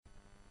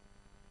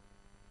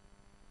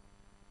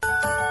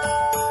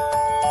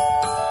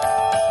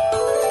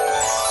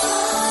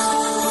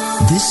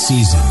This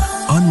season,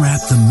 unwrap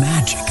the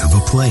magic of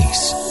a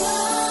place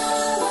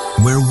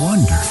where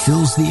wonder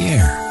fills the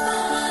air,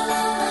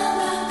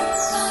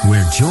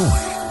 where joy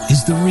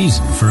is the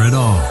reason for it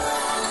all,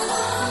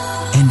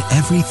 and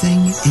everything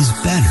is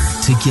better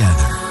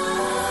together.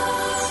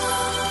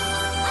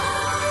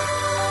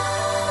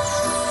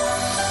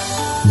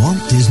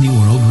 Walt Disney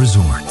World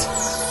Resort.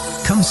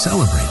 Come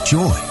celebrate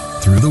joy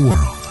through the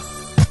world.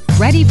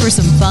 Ready for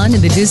some fun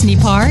in the Disney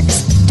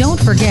parks? Don't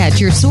forget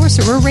your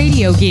Sorcerer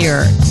Radio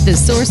gear. The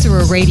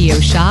Sorcerer Radio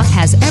shop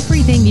has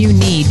everything you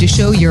need to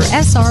show your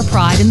SR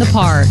pride in the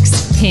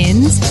parks.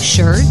 Pins,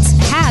 shirts,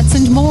 hats,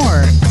 and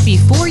more.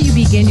 Before you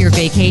begin your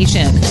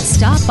vacation,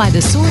 stop by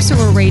the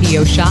Sorcerer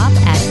Radio shop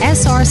at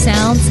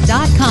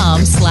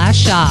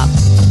srsounds.com/shop.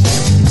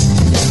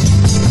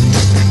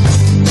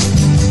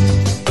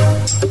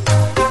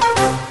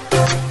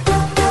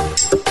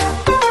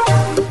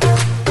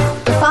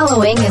 The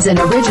following is an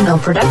original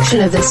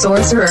production of the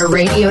Sorcerer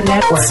Radio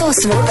Network.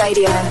 Sorcerer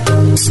Radio.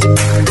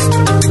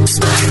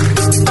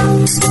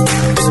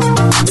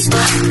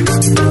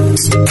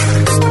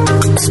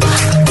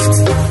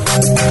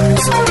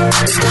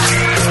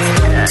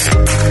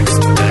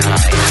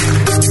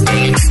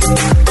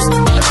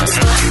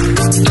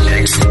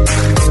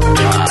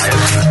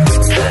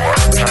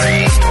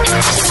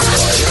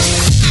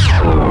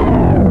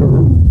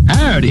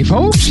 Howdy,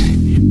 folks.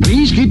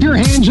 Please keep your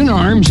hands and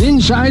arms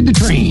inside the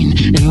train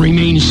and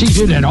remain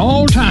seated at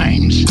all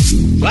times.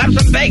 Slap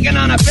some bacon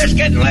on a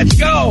biscuit and let's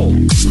go.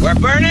 We're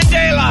burning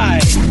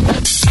daylight.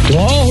 To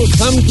all who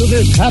come to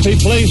this happy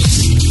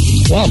place,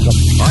 welcome.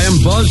 I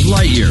am Buzz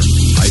Lightyear.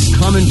 I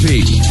come in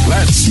peace.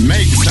 Let's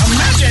make some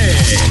magic.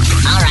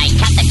 All right,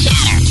 cut the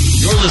chatter.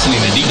 You're listening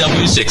to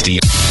DW60.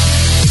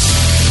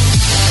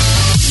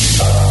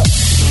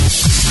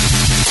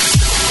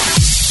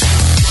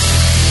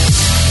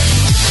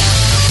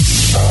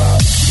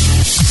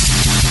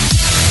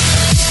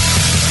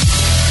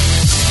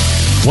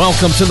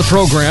 Welcome to the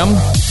program.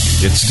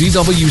 It's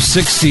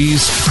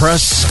DW60's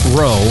Press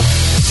Row.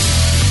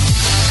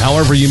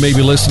 However you may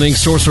be listening,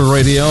 Sorcerer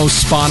Radio,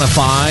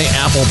 Spotify,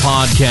 Apple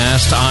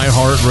Podcast,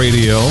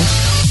 iHeartRadio.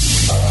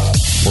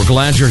 We're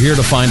glad you're here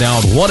to find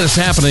out what is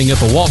happening at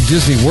the Walt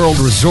Disney World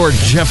Resort.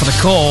 Jeff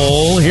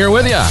Nicole here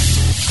with you.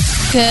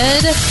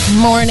 Good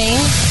morning.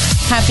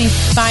 Happy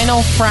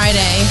final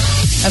Friday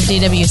of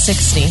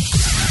DW60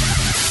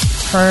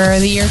 for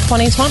the year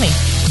 2020.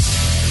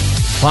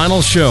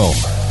 Final show.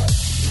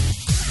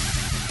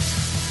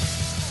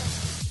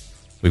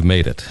 We've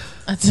made it.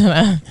 I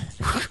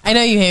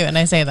know you hate when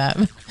I say that.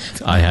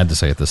 I had to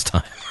say it this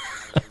time.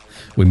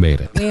 We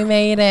made it. We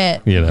made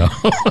it. You know.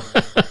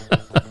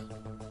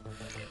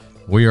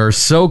 We are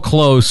so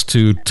close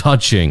to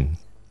touching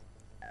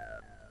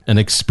and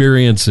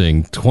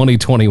experiencing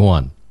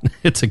 2021.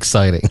 It's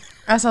exciting.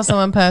 I saw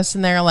someone post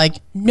and they're like,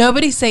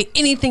 nobody say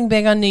anything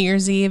big on New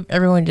Year's Eve.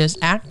 Everyone just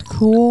act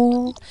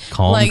cool.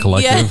 Calm, like,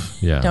 collective.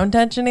 Yeah. Don't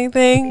touch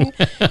anything.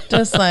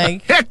 Just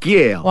like, heck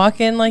yeah.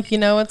 Walk in like you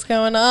know what's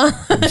going on.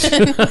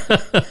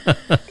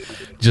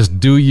 Just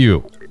do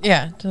you.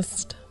 Yeah,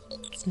 just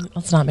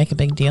let's not make a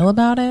big deal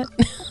about it.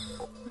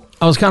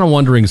 I was kind of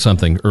wondering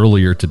something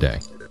earlier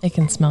today. It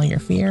can smell your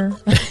fear.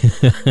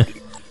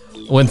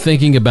 When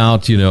thinking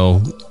about,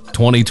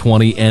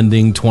 2020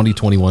 ending,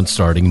 2021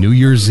 starting, New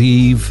Year's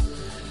Eve,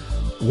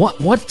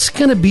 what's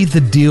going to be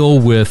the deal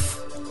with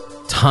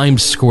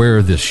Times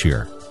Square this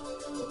year?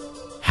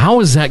 How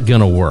is that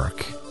going to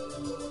work?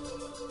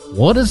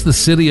 What does the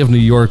city of New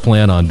York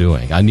plan on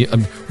doing?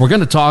 We're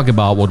going to talk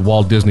about what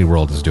Walt Disney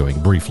World is doing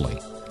briefly.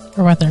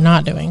 Or what they're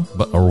not doing.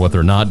 Or what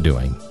they're not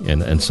doing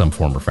in some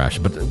form or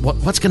fashion. But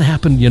what's going to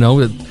happen,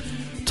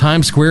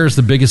 Times Square is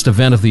the biggest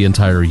event of the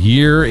entire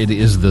year. It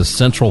is the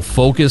central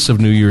focus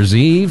of New Year's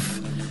Eve.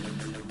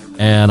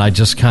 And I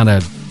just kind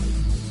of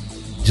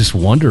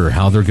wonder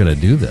how they're going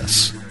to do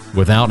this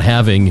without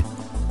having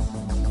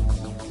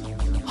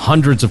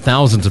hundreds of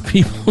thousands of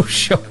people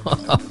show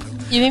up.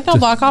 You think they'll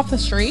block off the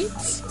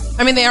streets?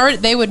 I mean,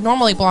 they would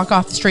normally block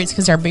off the streets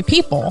because there'd be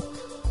people.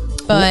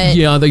 But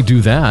yeah, they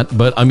do that.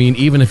 But I mean,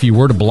 even if you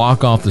were to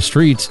block off the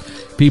streets,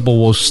 people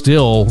will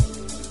still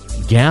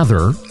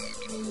gather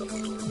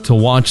to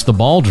watch the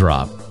ball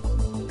drop.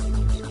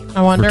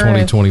 I wonder for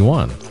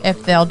 2021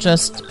 if they'll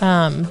just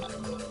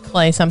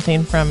play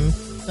something from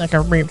like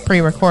a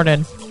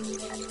pre-recorded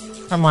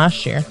from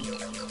last year.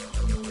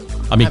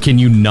 I mean, can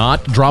you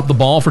not drop the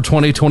ball for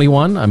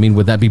 2021? I mean,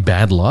 would that be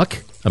bad luck?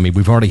 I mean,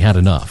 we've already had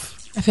enough.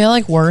 I feel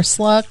like worse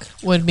luck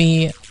would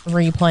be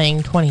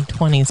replaying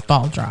 2020's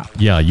ball drop.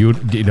 Yeah, you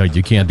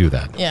can't do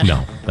that. Yeah.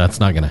 No, that's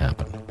not going to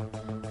happen.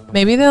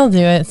 Maybe they'll do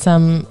it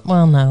no. I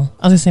was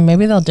going to say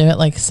maybe they'll do it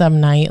like some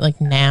night,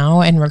 like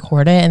now, and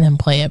record it and then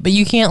play it. But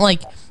you can't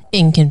like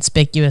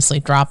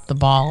inconspicuously drop the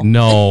ball.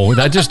 No,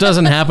 that just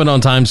doesn't happen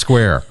on Times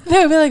Square.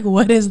 They would be like,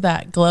 what is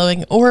that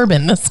glowing orb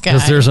in the sky?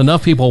 Because there's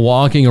enough people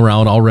walking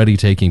around already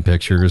taking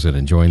pictures and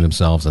enjoying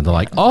themselves. And they're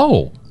like,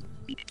 oh,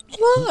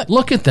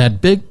 look at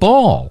that big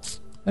ball.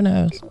 Who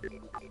knows?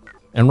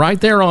 And right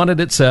there on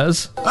it, it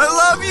says,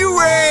 I love you,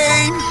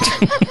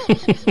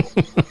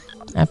 Wayne.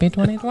 Happy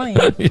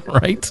 2020.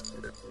 Right?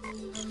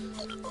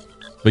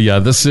 But yeah,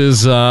 this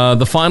is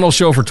the final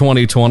show for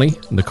 2020.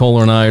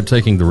 Nicole and I are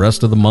taking the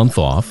rest of the month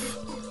off.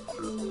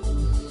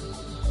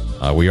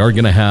 We are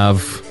going to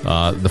have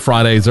the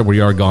Fridays that we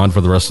are gone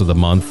for the rest of the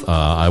month.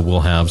 I will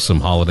have some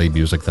holiday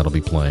music that'll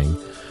be playing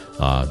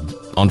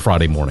on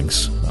Friday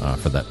mornings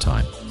for that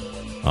time,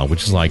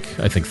 which is like,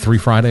 I think, 3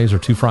 Fridays or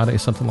 2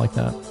 Fridays, something like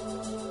that.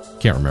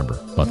 Can't remember.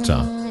 But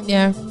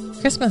yeah,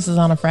 Christmas is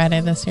on a Friday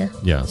this year.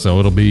 Yeah, so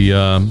it'll be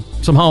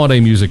some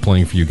holiday music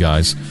playing for you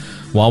guys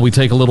while we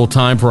take a little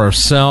time for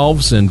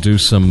ourselves and do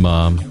some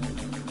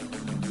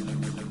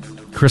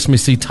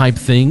Christmassy type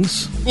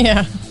things.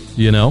 Yeah.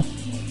 You know?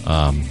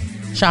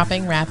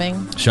 Shopping,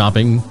 wrapping,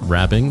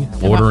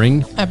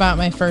 ordering. I bought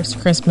my first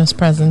Christmas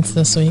presents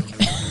this week.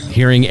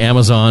 Hearing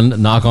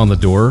Amazon knock on the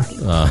door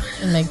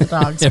and make the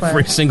dogs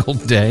every single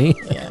day.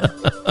 Yeah.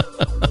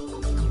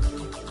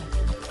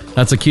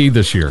 That's a key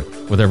this year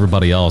with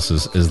everybody else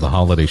is the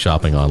holiday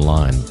shopping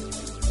online.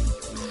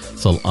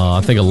 So I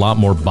think a lot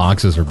more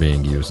boxes are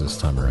being used this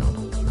time around.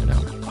 You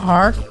know,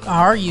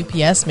 our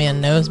UPS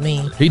man knows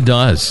me. He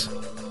does.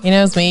 He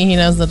knows me. He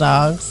knows the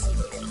dogs.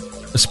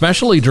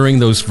 Especially during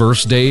those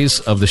first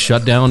days of the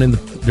shutdown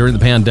during the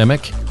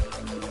pandemic.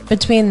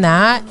 Between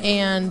that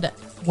and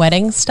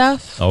wedding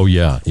stuff. Oh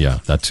yeah,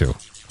 that too.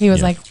 He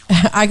was like,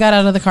 I got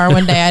out of the car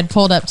one day. I'd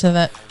pulled up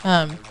to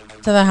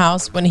the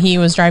house when he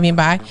was driving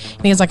by,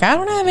 and he was like, I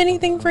don't have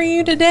anything for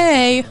you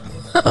today.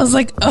 I was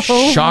like,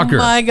 oh, Shocker.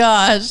 My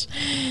gosh.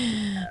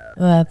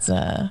 That's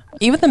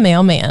even the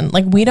mailman.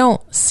 Like, we don't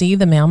see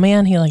the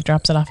mailman. He like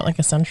drops it off at like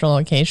a central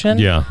location.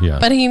 Yeah.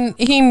 But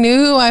he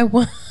knew I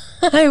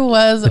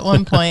was at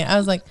one point. I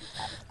was like,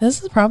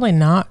 this is probably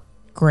not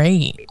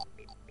great.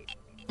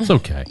 It's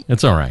okay.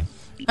 It's all right.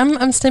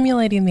 I'm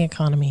stimulating the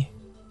economy.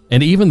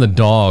 And even the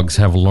dogs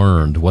have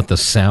learned what the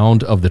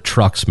sound of the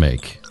trucks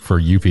make for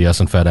UPS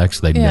and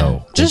FedEx. They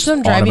know. Just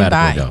them driving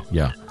by. Know.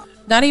 Yeah.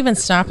 Not even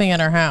stopping at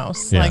our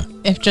house. Yeah. Like,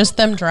 if just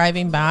them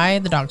driving by,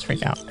 the dogs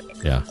freak out.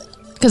 Yeah.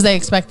 Because they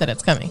expect that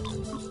it's coming.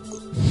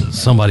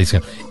 Somebody's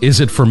going to... Is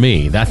it for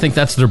me? I think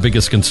that's their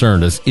biggest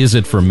concern is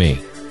it for me?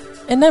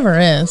 It never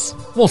is.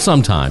 Well,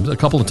 sometimes. A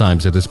couple of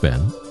times it has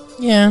been.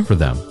 Yeah. For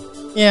them.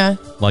 Yeah.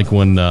 Like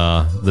when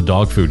the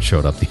dog food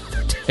showed up the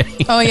other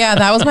day. Oh, yeah.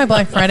 That was my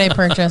Black Friday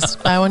purchase.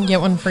 Buy one, get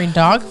one free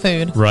dog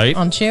food. Right.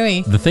 On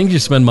Chewy. The things you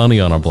spend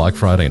money on Black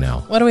Friday now.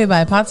 What do we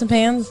buy? Pots and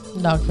pans?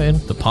 Dog food.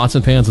 The pots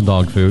and pans and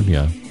dog food,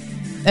 yeah.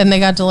 And they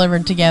got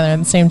delivered together at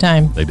the same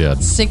time. They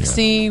did.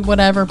 60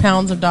 whatever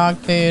pounds of dog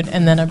food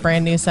and then a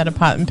brand new set of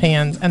pot and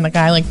pans. And the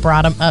guy like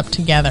brought them up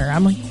together.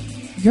 I'm like,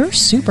 you're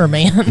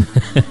Superman.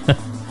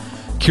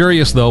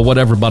 Curious, though, what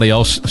everybody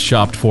else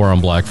shopped for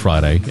on Black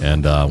Friday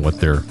and what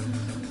they're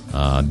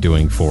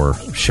doing for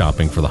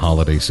shopping for the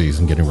holiday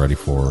season, getting ready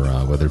for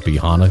whether it be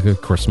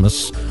Hanukkah,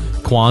 Christmas,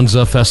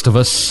 Kwanzaa,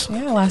 Festivus.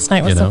 Yeah, last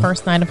night was the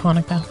first night of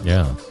Hanukkah.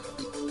 Yeah.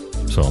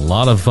 So a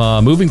lot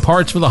of moving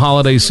parts for the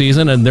holiday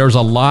season, and there's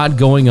a lot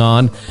going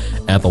on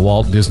at the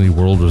Walt Disney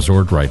World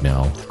Resort right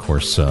now. Of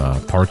course,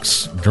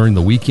 parks during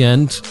the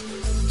weekend,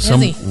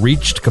 some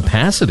reached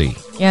capacity.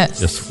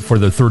 Yes. Just for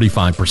the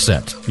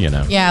 35%, you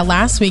know. Yeah,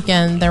 last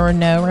weekend there were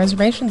no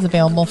reservations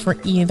available for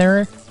any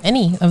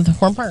of the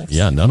 4 parks.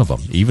 Yeah, none of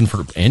them. Even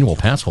for annual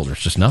pass holders,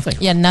 just nothing.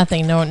 Yeah,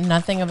 nothing.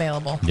 Nothing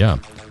available. Yeah.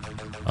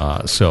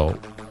 So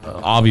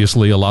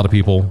obviously a lot of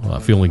people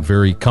feeling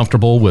very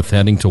comfortable with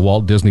heading to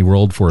Walt Disney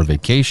World for a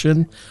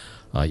vacation,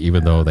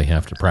 even though they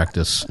have to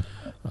practice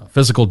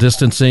physical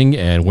distancing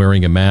and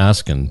wearing a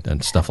mask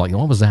and stuff like that.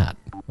 What was that?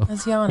 I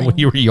was yawning.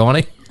 You were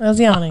yawning? I was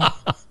yawning.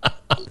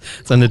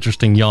 It's an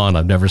interesting yawn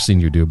I've never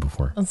seen you do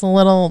before. It's a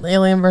little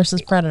Alien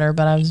versus Predator,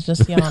 but I was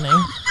just yawning.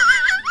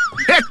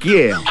 Heck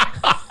yeah.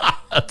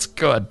 That's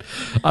good.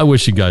 I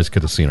wish you guys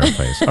could have seen our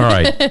face. All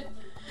right.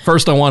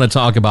 First, I want to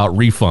talk about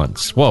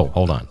refunds. Whoa,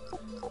 hold on.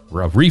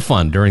 A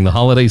refund during the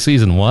holiday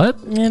season. What?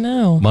 I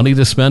know. Money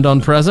to spend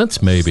on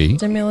presents? Maybe.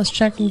 Stimulus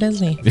check from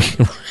Disney.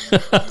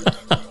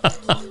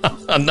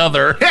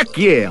 Another. Heck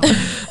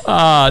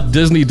yeah.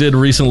 Disney did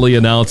recently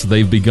announce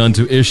they've begun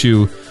to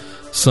issue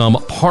some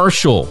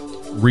partial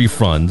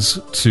refunds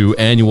to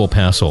annual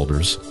pass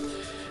holders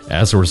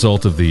as a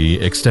result of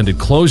the extended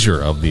closure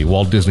of the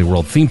Walt Disney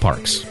World theme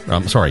parks.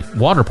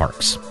 Water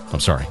parks.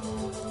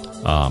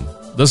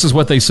 This is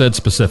what they said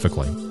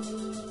specifically.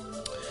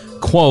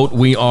 Quote,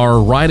 we are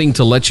writing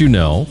to let you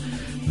know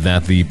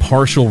that the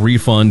partial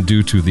refund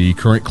due to the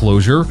current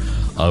closure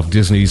of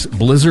Disney's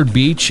Blizzard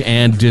Beach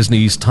and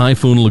Disney's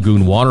Typhoon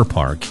Lagoon water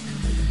park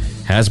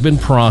has been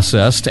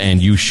processed,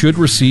 and you should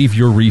receive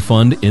your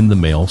refund in the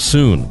mail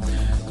soon.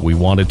 We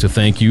wanted to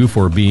thank you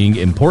for being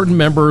important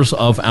members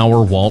of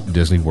our Walt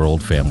Disney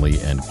World family,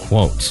 end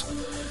quote.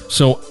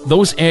 So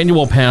those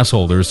annual pass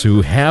holders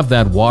who have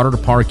that water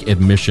park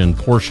admission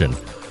portion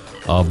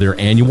of their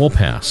annual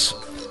pass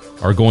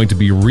are going to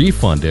be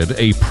refunded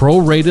a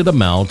prorated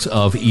amount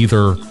of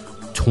either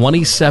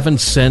 27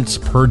 cents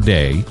per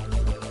day,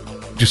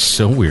 just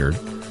so weird,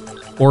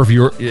 or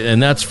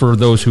and that's for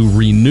those who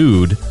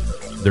renewed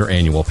their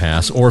annual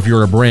pass, or if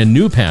you're a brand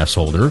new pass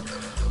holder,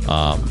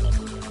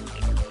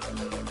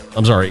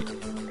 I'm sorry.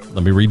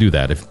 Let me redo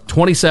that. If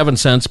 27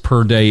 cents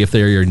per day if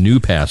they're a new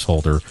pass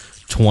holder,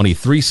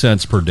 23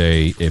 cents per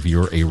day if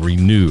you're a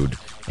renewed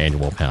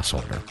annual pass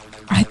holder.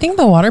 I think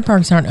the water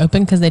parks aren't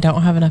open because they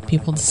don't have enough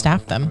people to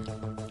staff them.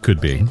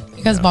 Could be.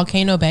 Because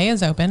Volcano Bay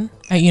is open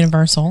at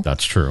Universal.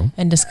 That's true.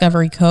 And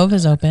Discovery Cove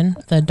is open,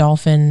 the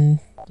dolphin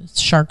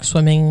shark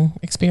swimming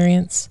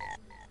experience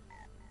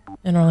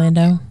in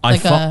Orlando.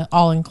 Like a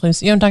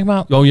all-inclusive. You know what I'm talking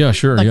about? Oh, yeah,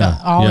 sure. Like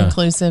a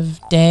all-inclusive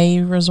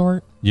day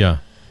resort. Yeah.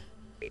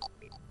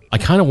 I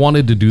kind of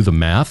wanted to do the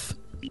math,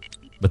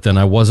 but then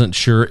I wasn't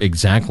sure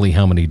exactly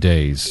how many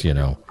days,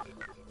 the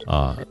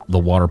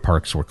water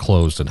parks were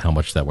closed and how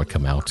much that would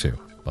come out to.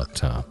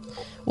 But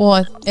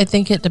well, I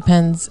think it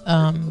depends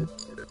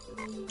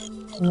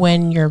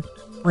when your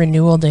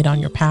renewal date on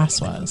your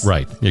pass was.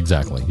 Right,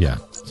 exactly, yeah.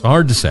 It's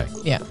hard to say.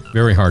 Yeah.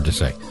 Very hard to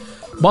say.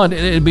 But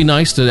it'd be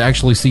nice to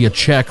actually see a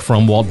check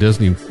from Walt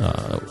Disney,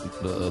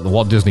 the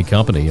Walt Disney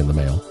Company in the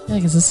mail.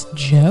 Like, is this a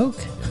joke?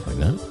 Yeah, like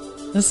that.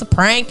 Is this a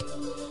prank?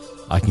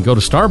 I can go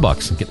to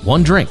Starbucks and get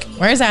one drink.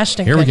 Where's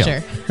Ashton Here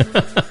Kutcher? We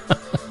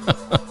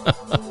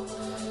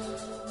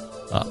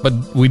go. But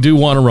we do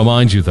want to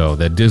remind you, though,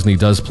 that Disney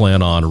does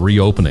plan on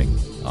reopening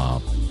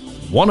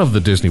one of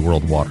the Disney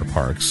World water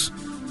parks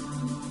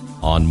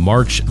on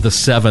March the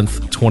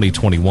 7th,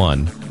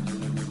 2021,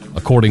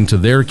 according to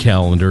their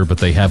calendar, but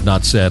they have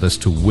not said as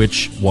to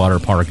which water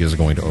park is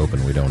going to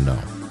open. We don't know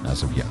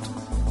as of yet.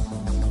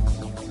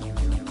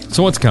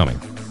 So what's coming?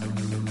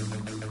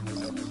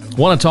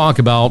 Want to talk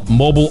about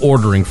mobile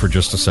ordering for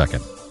just a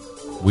second.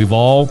 We've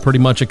all pretty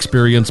much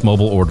experienced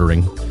mobile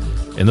ordering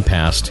in the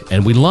past,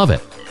 and we love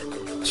it.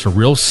 It's a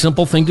real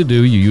simple thing to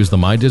do. You use the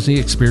My Disney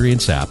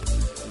Experience app.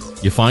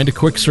 You find a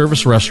quick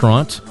service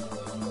restaurant,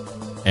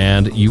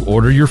 and you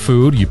order your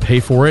food. You pay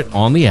for it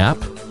on the app,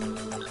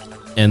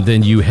 and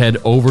then you head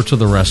over to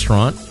the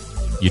restaurant.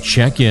 You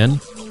check in,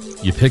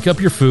 you pick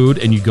up your food,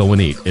 and you go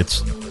and eat.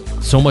 It's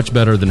so much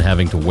better than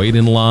having to wait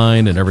in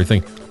line and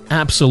everything.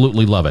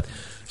 Absolutely love it.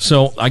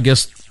 So I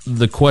guess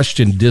the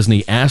question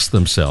Disney asked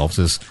themselves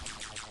is,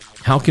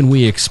 how can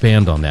we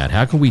expand on that?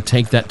 How can we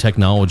take that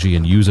technology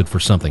and use it for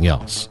something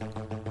else?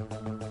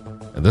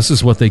 And this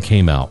is what they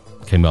came up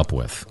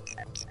with.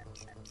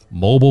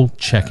 Mobile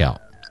checkout.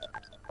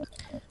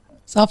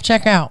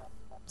 Self-checkout.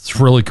 It's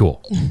really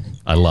cool.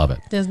 I love it.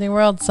 Disney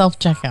World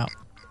self-checkout.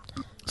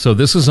 So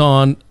this is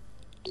on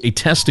a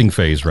testing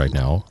phase right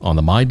now on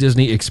the My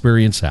Disney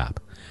Experience app.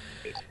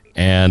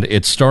 And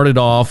it started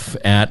off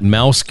at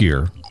Mouse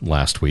Gear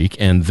last week,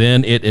 and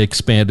then it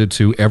expanded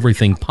to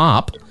Everything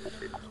Pop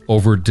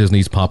over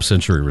Disney's Pop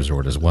Century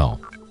Resort as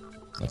well.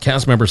 The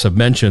cast members have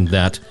mentioned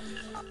that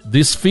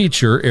this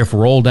feature, if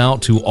rolled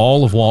out to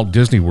all of Walt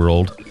Disney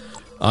World,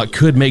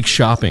 could make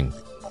shopping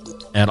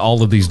at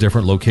all of these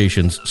different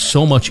locations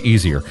so much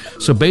easier.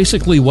 So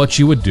basically what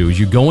you would do is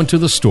you go into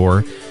the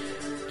store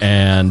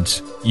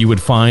and you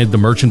would find the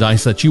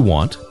merchandise that you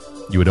want.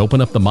 You would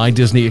open up the My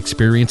Disney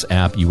Experience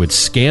app. You would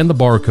scan the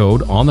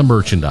barcode on the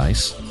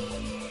merchandise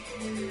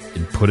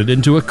and put it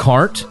into a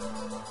cart.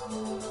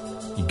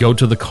 You go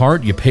to the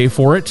cart, you pay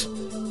for it,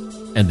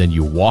 and then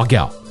you walk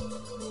out.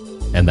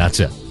 And that's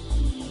it.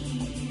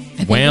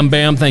 Wham,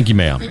 bam, thank you,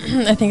 ma'am.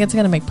 I think it's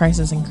going to make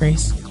prices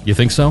increase. You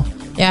think so?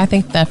 Yeah, I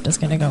think theft is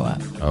going to go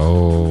up.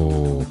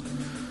 Oh.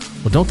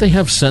 Well, don't they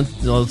have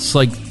it's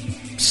like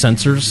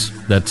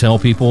sensors that tell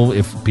people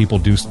if people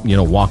do,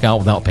 walk out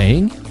without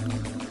paying?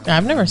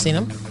 I've never seen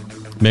them.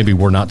 Maybe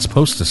we're not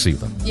supposed to see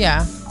them.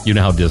 Yeah. You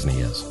know how Disney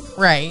is.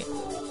 Right.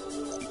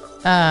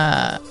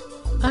 I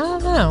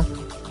don't know.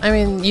 I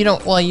mean, you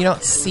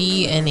don't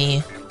see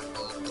any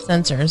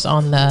sensors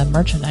on the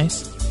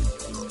merchandise.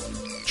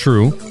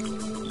 True.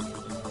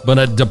 But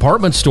at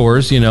department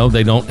stores, they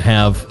don't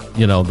have,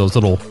 those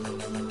little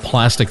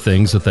plastic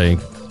things that they,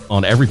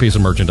 on every piece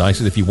of merchandise,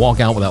 and if you walk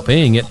out without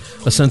paying it,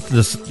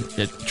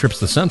 it trips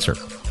the sensor.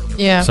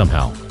 Yeah.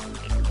 Somehow.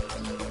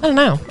 I don't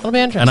know. It'll be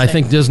interesting. And I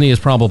think Disney has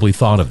probably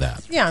thought of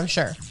that. Yeah, I'm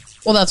sure.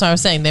 Well, that's what I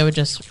was saying. They would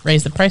just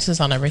raise the prices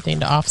on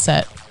everything to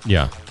offset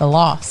the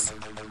loss.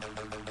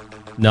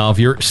 Now, if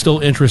you're still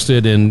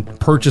interested in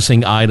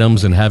purchasing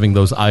items and having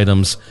those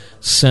items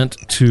sent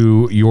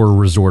to your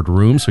resort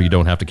room so you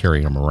don't have to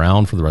carry them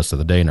around for the rest of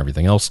the day and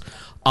everything else,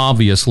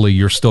 obviously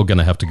you're still going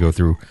to have to go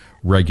through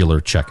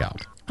regular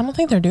checkout. I don't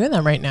think they're doing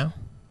that right now.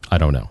 I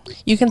don't know.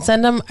 You can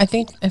send them, I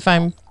think, if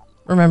I'm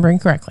remembering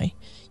correctly,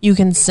 you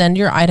can send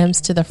your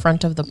items to the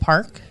front of the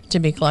park to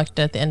be collected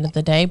at the end of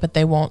the day, but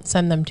they won't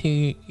send them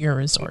to your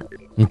resort.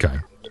 Okay.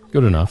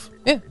 Good enough.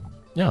 Yeah.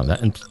 Yeah,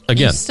 that, and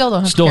again, you still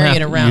don't have to carry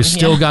it around. You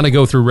still got to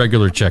go through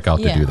regular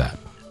checkout to do that.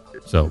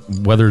 So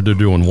whether they're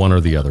doing one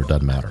or the other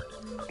doesn't matter.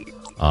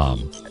 I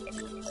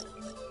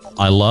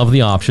love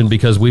the option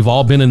because we've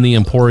all been in the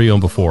Emporium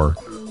before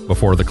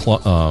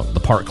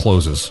the park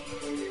closes,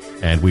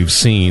 and we've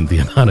seen the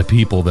amount of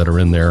people that are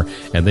in there.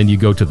 And then you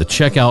go to the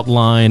checkout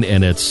line,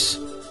 and it's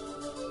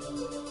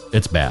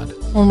bad.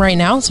 Well, right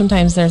now,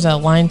 sometimes there's a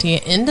line to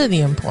get into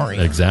the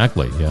Emporium.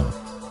 Exactly. Yeah.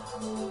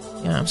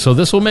 Yeah. So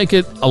this will make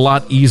it a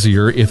lot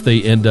easier if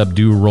they end up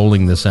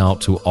rolling this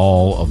out to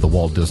all of the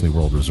Walt Disney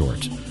World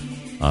resorts.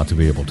 to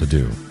be able to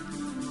do.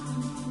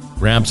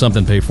 Grab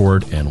something, pay for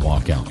it, and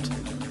walk out.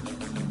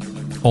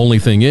 Only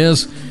thing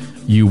is,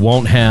 you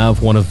won't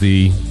have one of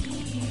the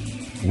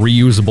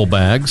reusable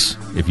bags.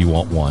 If you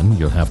want one,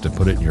 you'll have to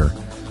put it in your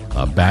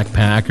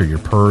backpack or your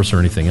purse or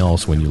anything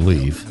else when you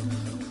leave.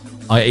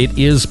 It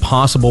is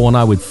possible, and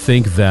I would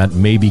think that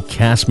maybe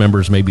cast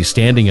members may be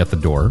standing at the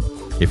door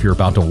if you're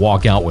about to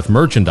walk out with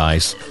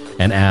merchandise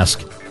and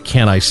ask,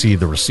 can I see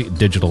the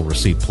digital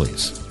receipt,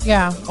 please?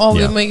 Yeah. Well,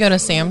 when we go to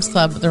Sam's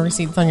Club, the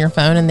receipt's on your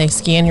phone, and they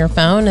scan your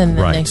phone, and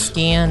then they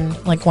scan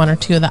like one or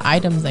two of the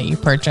items that you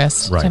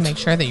purchased to make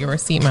sure that your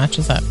receipt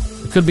matches up.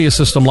 It could be a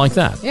system like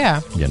that.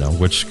 Yeah.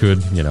 Which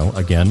could,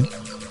 again,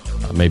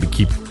 maybe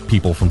keep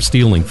people from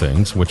stealing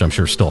things, which I'm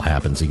sure still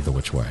happens either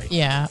which way.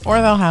 Yeah.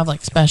 Or they'll have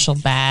like special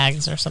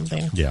bags or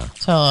something. Yeah.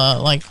 So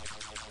like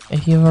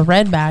if you have a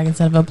red bag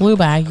instead of a blue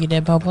bag, you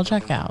did mobile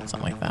checkout,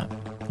 something like that.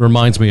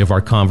 Reminds me of our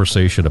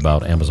conversation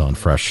about Amazon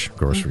Fresh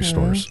grocery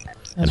stores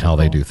and how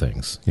they do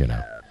things,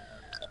 Yeah.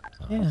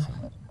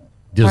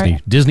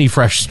 Disney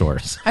Fresh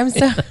stores. I'm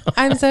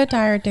so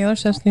tired. Taylor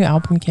Swift's new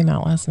album came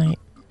out last night.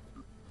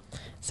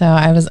 So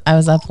I was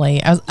up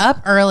late. I was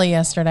up early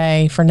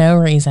yesterday for no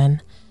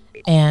reason.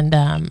 And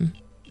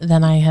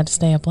then I had to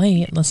stay up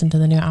late and listen to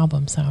the new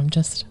album. So I'm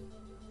just...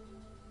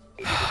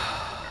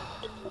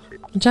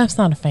 Jeff's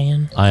not a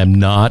fan. I am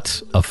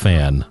not a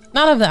fan.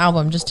 Not of the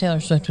album, just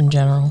Taylor Swift in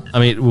general. I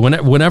mean,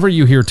 whenever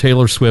you hear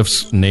Taylor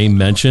Swift's name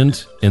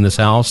mentioned in this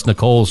house,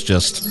 Nicole's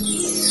just...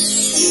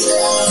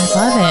 I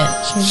love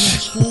it.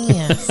 She's a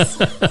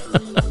genius.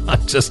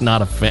 I'm just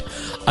not a fan.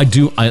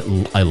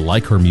 I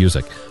like her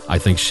music. I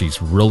think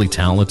she's really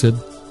talented.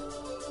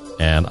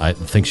 And I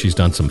think she's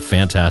done some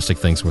fantastic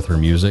things with her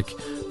music.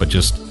 But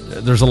just,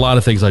 there's a lot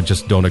of things I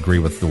just don't agree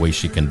with the way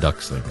she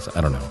conducts things.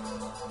 I don't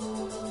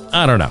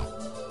know.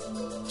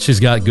 She's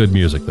got good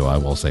music, though, I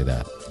will say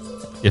that.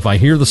 If I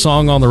hear the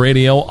song on the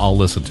radio, I'll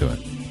listen to it.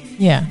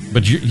 Yeah.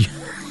 But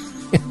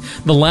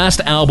the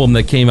last album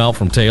that came out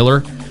from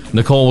Taylor,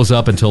 Nicole was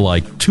up until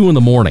like 2 in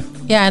the morning.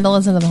 Yeah, I had to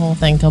listen to the whole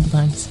thing a couple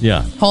times.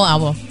 Yeah. Whole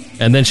album.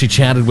 And then she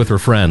chatted with her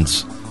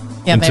friends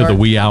into the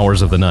wee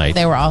hours of the night.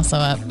 They were also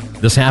up.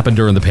 This happened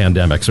during the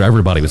pandemic, so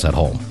everybody was at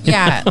home.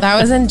 Yeah, that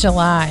was in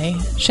July.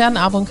 She had an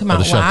album come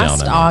out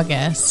last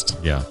August.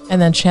 Yeah. And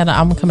then she had an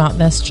album come out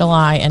this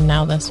July, and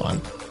now this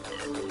one.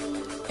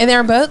 And they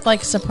were both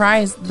like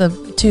surprised, the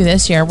two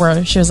this year,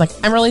 where she was like,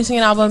 I'm releasing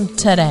an album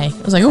today.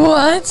 I was like,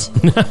 what?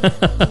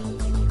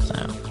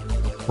 So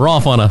we're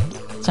off on a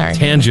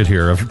tangent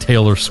here of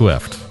Taylor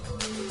Swift.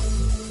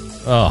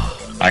 Oh.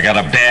 I got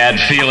a bad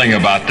feeling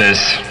about this.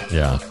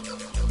 Yeah.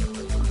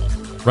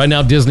 Right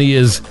now, Disney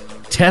is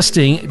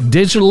testing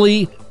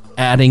digitally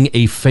adding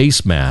a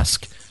face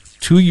mask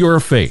to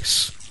your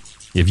face.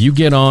 If you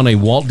get on a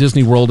Walt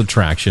Disney World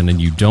attraction and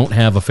you don't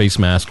have a face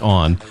mask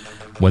on,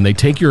 when they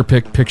take your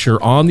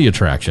picture on the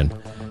attraction,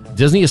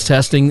 Disney is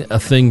testing a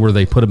thing where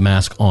they put a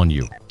mask on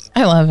you.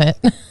 I love it.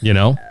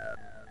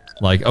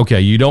 Like,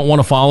 okay, you don't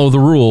want to follow the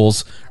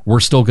rules. We're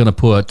still going to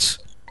put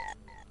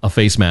a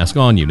face mask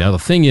on you. Now, the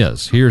thing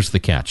is, here's the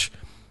catch.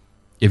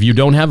 If you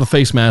don't have a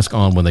face mask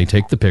on when they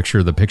take the picture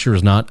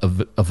is not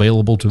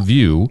available to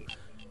view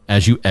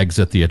as you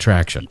exit the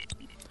attraction.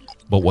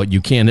 But what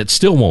you can, it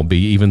still won't be,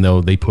 even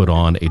though they put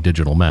on a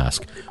digital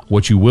mask.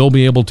 What you will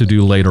be able to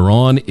do later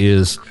on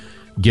is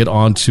get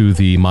onto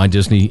the My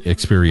Disney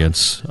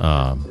Experience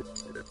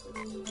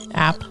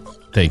app.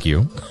 Thank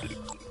you.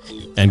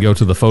 And go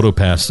to the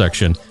PhotoPass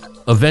section.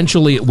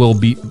 Eventually, it will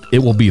be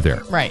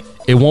there. Right.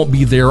 It won't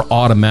be there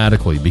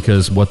automatically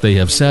because what they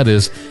have said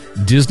is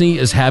Disney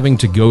is having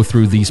to go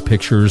through these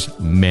pictures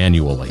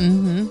manually,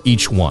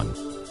 each one.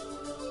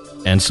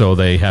 And so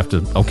they have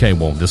to, okay,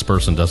 well, this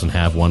person doesn't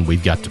have one.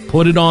 We've got to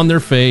put it on their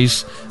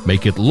face,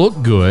 make it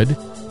look good,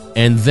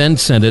 and then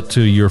send it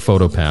to your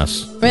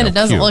PhotoPass. I mean, it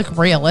doesn't look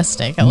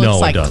realistic. It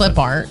looks like clip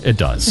art. It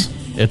does.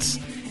 It's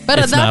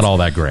not all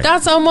that great.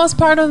 That's almost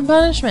part of the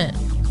punishment.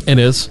 It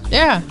is.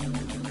 Yeah.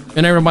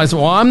 And everybody's,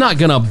 well, I'm not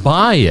going to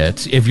buy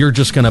it if you're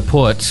just going to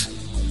put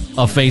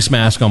a face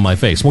mask on my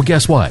face. Well,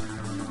 guess what?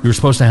 You're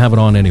supposed to have it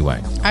on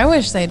anyway. I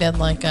wish they did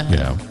like a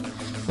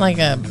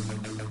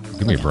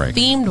give me a break,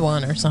 themed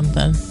one or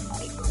something.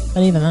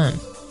 But even then,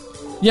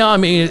 yeah, I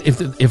mean,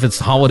 if it's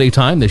holiday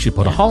time, they should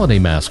put a holiday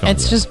mask on.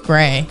 It's just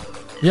gray.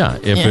 Yeah,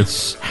 if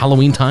it's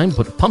Halloween time,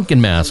 put a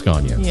pumpkin mask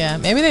on you. Yeah,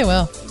 maybe they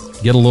will.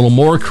 Get a little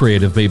more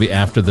creative, maybe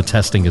after the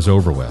testing is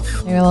over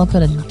with. Maybe they'll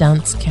put a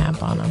dunce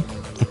cap on them.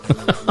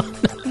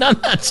 No,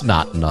 that's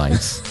not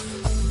nice.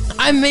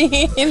 I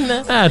mean,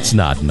 that's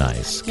not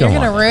nice. You're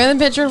going to ruin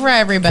the picture for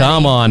everybody.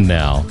 Come on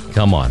now.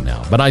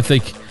 But I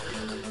think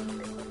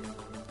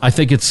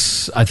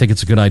it's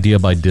a good idea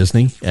by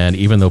Disney. And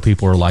even though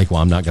people are like,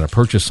 well, I'm not going to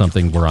purchase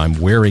something where I'm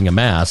wearing a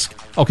mask.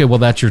 Okay, well,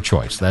 that's your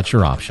choice. That's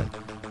your option.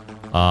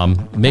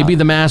 Maybe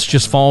the mask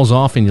just falls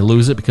off and you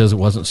lose it because it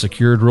wasn't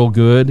secured real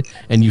good,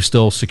 and you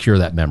still secure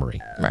that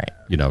memory. Right.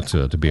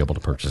 To be able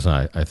to purchase.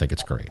 I think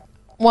it's great.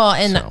 Well,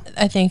 and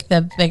I think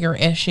the bigger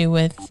issue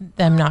with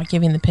them not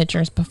giving the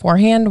pictures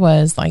beforehand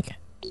was like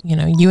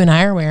you and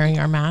I are wearing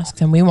our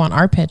masks and we want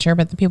our picture,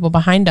 but the people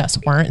behind us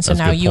weren't. So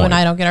now you and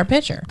I don't get our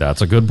picture.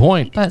 That's a good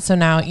point. But so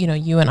now,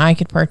 you and I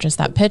could purchase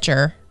that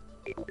picture,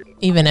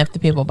 even if the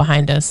people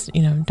behind us,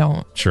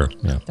 don't. Sure.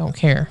 Yeah. Don't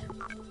care.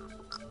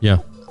 Yeah.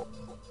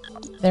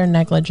 Their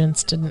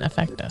negligence didn't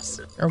affect us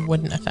or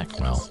wouldn't affect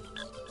us.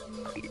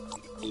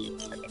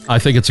 I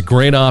think it's a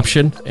great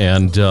option,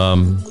 and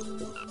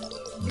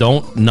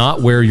don't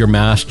not wear your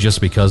mask just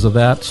because of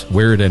that.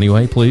 Wear it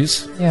anyway,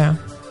 please. Yeah.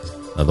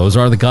 Those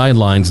are the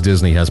guidelines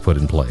Disney has put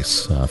in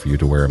place for you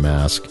to wear a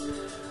mask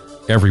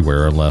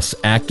everywhere unless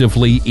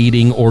actively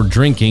eating or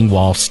drinking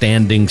while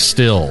standing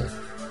still.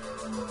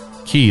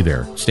 Key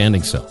there,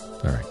 standing still.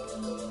 All right.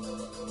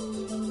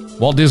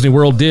 Walt Disney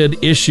World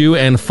did issue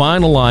and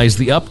finalize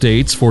the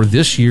updates for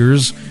this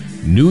year's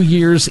New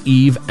Year's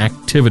Eve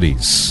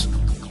activities.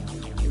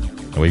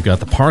 And we've got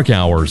the park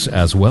hours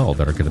as well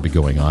that are going to be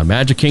going on.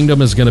 Magic Kingdom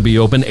is going to be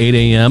open 8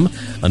 a.m.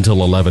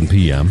 until 11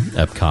 p.m.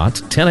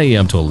 Epcot, 10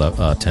 a.m.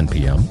 to 10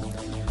 p.m.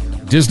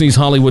 Disney's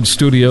Hollywood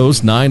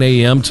Studios, 9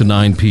 a.m. to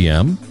 9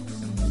 p.m.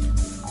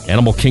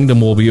 Animal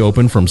Kingdom will be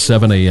open from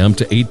 7 a.m.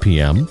 to 8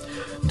 p.m.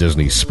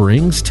 Disney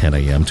Springs, 10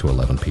 a.m. to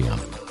 11 p.m.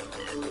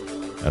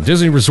 Now,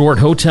 Disney Resort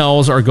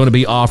hotels are going to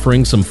be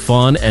offering some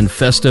fun and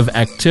festive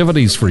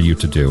activities for you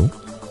to do.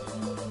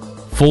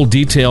 Full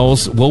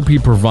details will be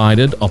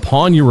provided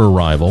upon your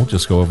arrival.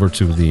 Just go over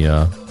to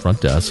the front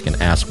desk and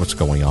ask what's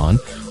going on.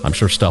 I'm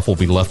sure stuff will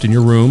be left in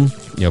your room,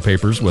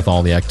 papers with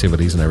all the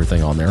activities and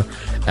everything on there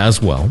as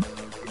well.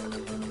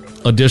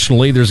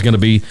 Additionally, there's going to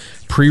be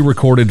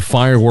pre-recorded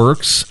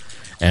fireworks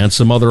and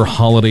some other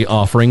holiday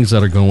offerings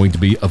that are going to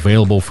be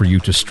available for you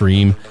to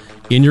stream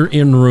in your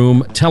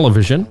in-room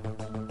television.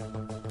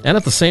 And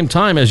at the same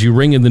time, as you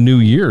ring in the new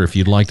year, if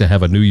you'd like to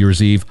have a New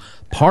Year's Eve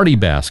party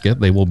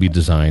basket, they will be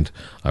designed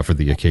for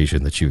the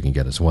occasion that you can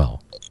get as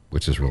well,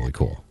 which is really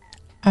cool.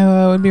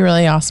 Oh, it would be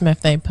really awesome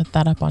if they put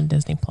that up on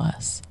Disney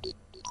Plus.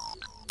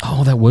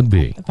 Oh, that would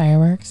be. The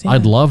fireworks, yeah.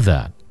 I'd love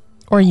that.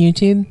 Or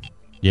YouTube.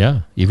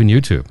 Yeah, even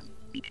YouTube.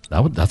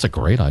 That's a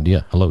great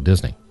idea. Hello,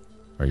 Disney.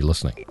 Are you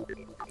listening?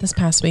 This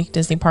past week,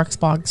 Disney Parks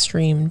Blog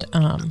streamed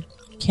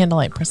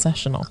Candlelight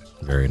Processional.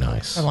 Very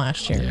nice. From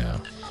last year. Yeah.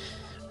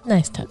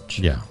 Nice touch.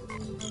 Yeah.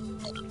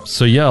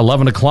 So,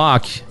 11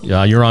 o'clock,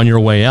 you're on your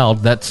way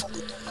out. That's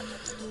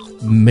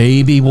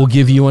maybe will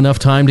give you enough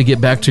time to get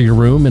back to your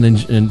room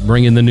and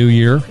bring in the new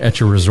year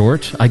at your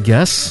resort, I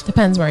guess.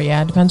 Depends where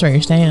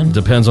you're staying.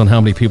 Depends on how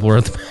many people are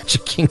at the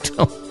Magic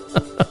Kingdom.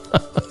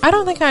 I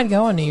don't think I'd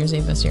go on New Year's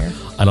Eve this year.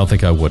 I don't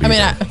think I would either.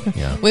 I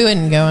mean, we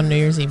wouldn't go on New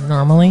Year's Eve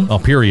normally. Oh,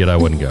 period, I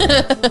wouldn't go.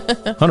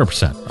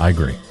 100%. I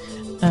agree.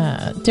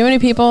 Too many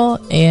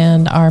people,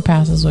 and our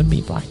passes would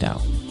be blacked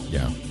out.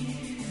 Yeah.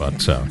 But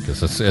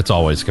because it's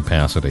always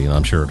capacity, and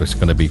I'm sure there's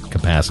going to be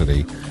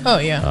capacity. Oh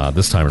yeah.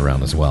 This time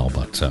around as well.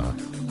 But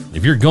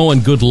if you're going,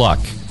 good luck,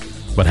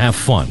 but have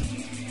fun.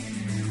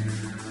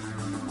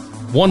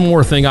 One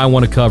more thing I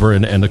want to cover,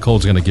 and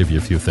Nicole's going to give you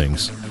a few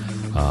things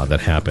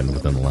that happened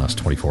within the last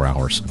 24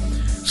 hours.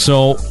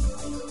 So,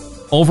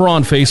 over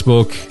on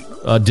Facebook,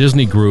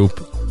 Disney Group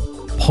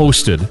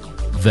posted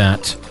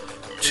that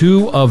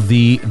 2 of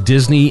the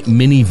Disney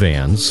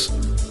minivans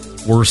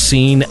were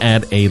seen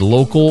at a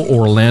local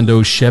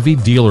Orlando Chevy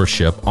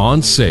dealership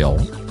on sale,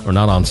 or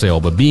not on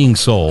sale, but being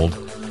sold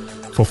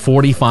for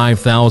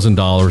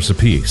 $45,000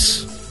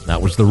 apiece.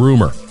 That was the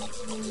rumor.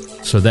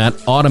 So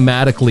that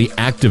automatically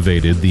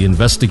activated the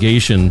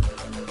investigation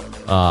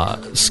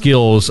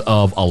skills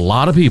of a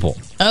lot of people.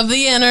 Of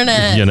the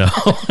internet.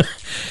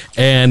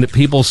 And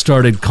people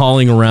started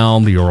calling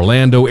around the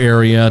Orlando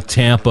area,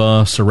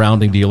 Tampa,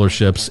 surrounding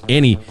dealerships.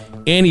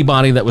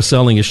 Anybody that was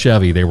selling a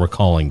Chevy, they were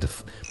calling to...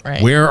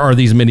 Right. Where are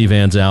these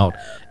minivans out,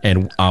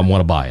 and I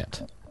want to buy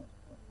it.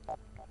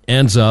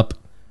 Ends up,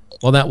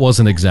 well, that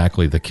wasn't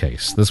exactly the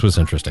case. This was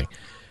interesting.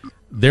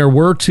 There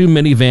were 2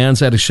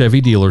 minivans at a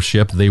Chevy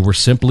dealership. They were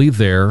simply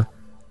there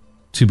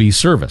to be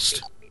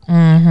serviced.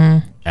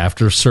 Mm-hmm.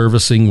 After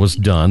servicing was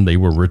done, they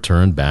were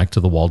returned back to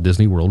the Walt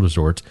Disney World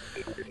Resort,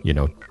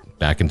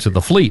 back into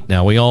the fleet.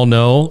 Now, we all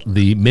know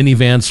the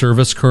minivan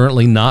service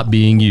currently not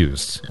being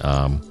used.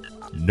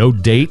 No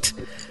date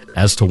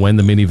as to when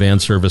the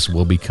minivan service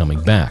will be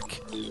coming back.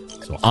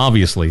 So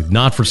obviously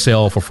not for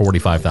sale for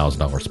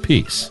 $45,000 a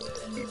piece.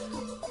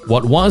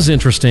 What was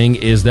interesting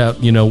is that,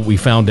 we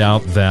found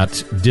out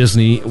that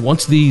Disney,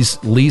 once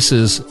these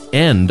leases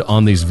end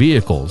on these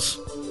vehicles,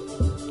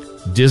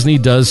 Disney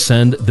does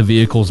send the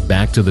vehicles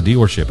back to the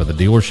dealership, and the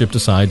dealership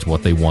decides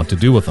what they want to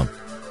do with them.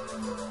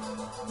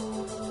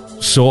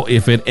 So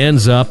if it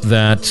ends up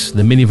that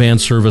the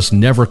minivan service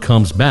never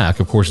comes back,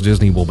 of course,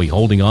 Disney will be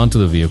holding on to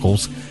the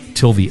vehicles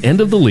till the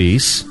end of the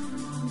lease,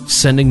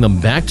 sending them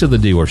back to the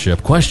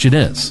dealership. Question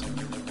is,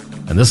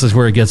 and this is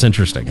where it gets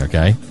interesting,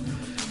 okay?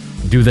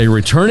 Do they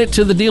return it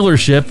to the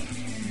dealership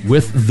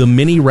with the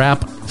mini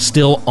wrap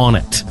still on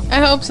it?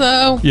 I hope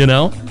so.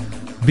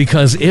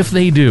 Because if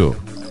they do,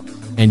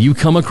 and you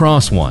come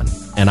across one,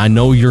 and I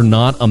know you're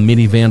not a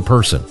minivan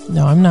person.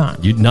 No, I'm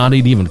not. You're not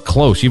even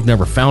close. You've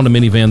never found a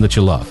minivan that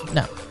you love.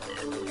 No.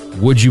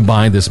 would you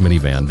buy this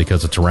minivan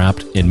because it's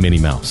wrapped in Minnie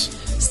Mouse?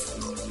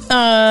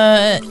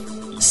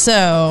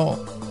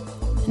 So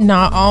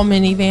not all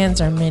minivans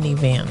are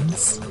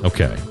minivans.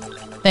 Okay.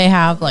 They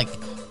have like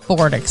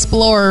Ford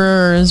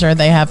Explorers, or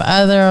they have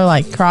other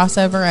like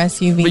crossover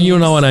SUVs. But you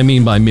know what I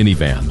mean by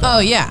minivan. Oh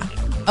yeah.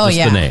 Oh Just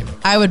yeah. the name.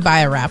 I would buy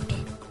a wrapped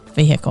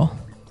vehicle.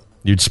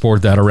 You'd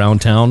sport that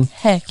around town?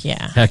 Heck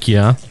yeah. Heck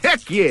yeah.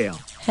 Heck yeah.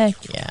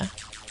 Heck yeah.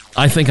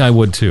 I think I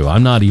would too.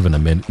 I'm not even a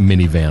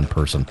minivan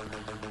person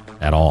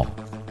at all,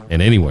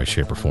 in any way,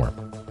 shape, or form.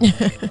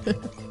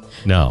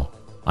 No,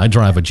 I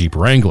drive a Jeep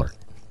Wrangler.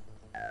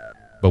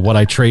 But would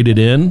I trade it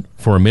in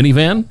for a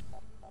minivan?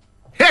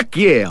 Heck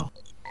yeah.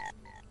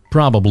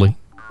 Probably.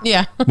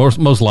 Yeah.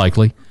 Most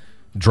likely.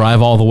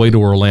 Drive all the way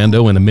to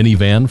Orlando in a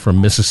minivan from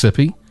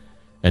Mississippi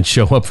and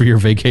show up for your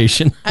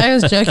vacation. I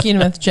was joking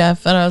with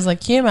Jeff, and I was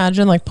like, can you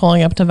imagine like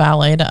pulling up to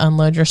valet to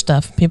unload your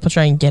stuff and people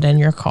try and get in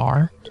your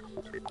car?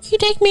 Can you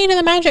take me to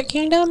the Magic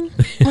Kingdom?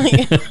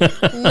 Like, no.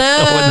 Wouldn't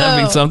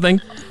that be something?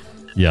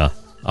 Yeah,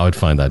 I would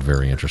find that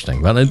very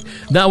interesting. But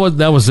that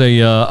was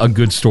a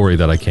good story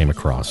that I came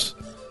across.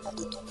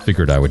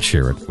 Figured I would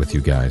share it with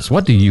you guys.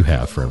 What do you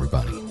have for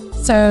everybody?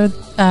 So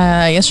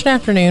yesterday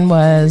afternoon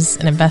was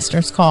an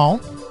investor's call,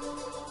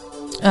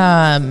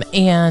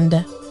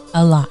 and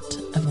a lot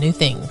of new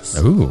things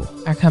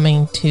are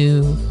coming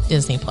to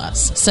Disney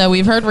Plus. So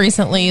we've heard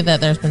recently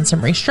that there's been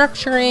some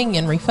restructuring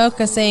and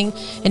refocusing,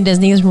 and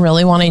Disney is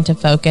really wanting to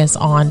focus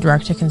on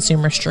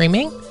direct-to-consumer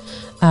streaming,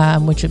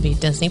 which would be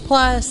Disney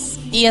Plus,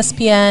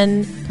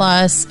 ESPN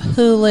Plus,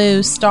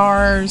 Hulu,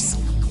 Stars,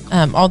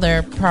 all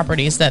their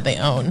properties that they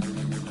own.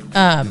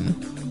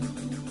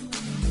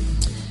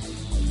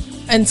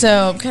 And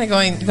so kind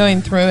of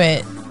going through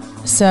it.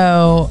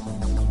 So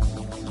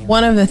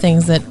one of the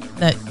things that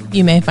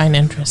you may find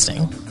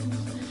interesting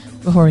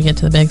before we get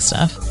to the big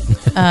stuff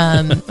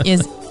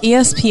is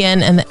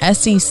ESPN and the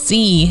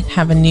SEC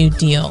have a new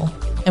deal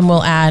and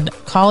will add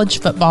college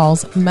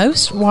football's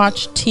most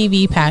watched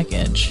TV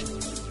package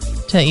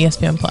to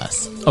ESPN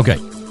Plus. Okay.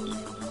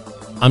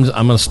 I'm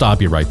going to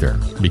stop you right there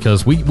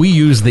because we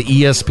use the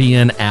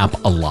ESPN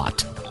app a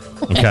lot.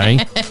 Okay?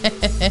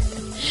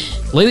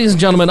 Ladies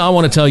and gentlemen, I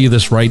want to tell you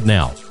this right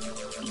now.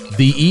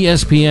 The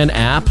ESPN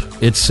app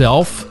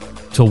itself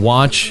to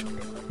watch,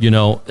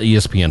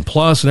 ESPN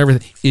Plus and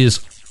everything is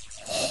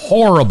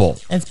horrible.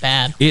 It's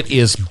bad. It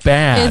is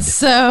bad. It's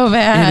so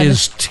bad. It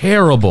is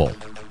terrible.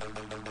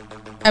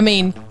 I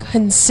mean,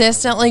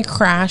 consistently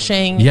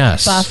crashing,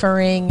 yes,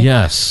 buffering.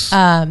 Yes.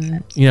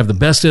 You have the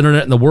best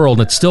internet in the world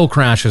and it still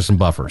crashes and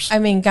buffers. I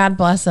mean, God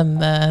bless them.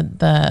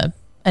 The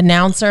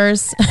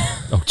announcers.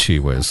 Oh, gee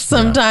whiz.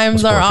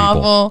 Sometimes are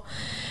awful.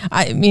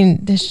 I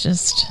mean, it's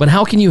just. But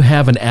how can you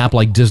have an app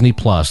like Disney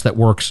Plus that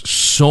works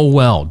so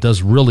well,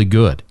 does really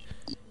good,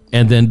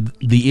 and then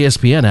the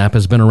ESPN app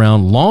has been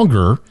around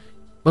longer,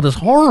 but it's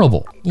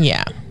horrible?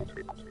 Yeah.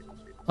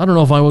 I don't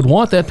know if I would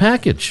want that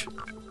package.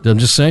 I'm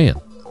just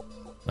saying.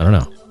 I don't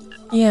know.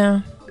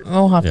 Yeah,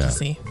 we'll have to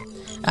see.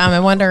 I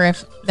wonder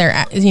if they're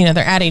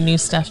adding new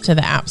stuff to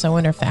the app. So I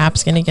wonder if the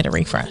app's going to get a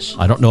refresh.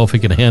 I don't know if it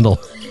can handle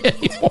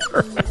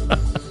anymore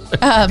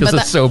because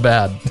it's so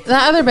bad. The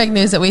other big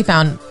news that we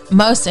found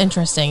most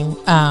interesting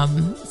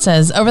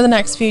says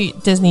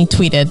Disney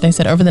tweeted, they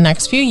said over the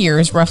next few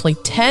years, roughly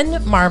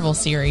 10 Marvel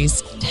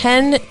series,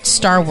 10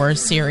 Star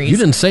Wars series. You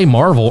didn't say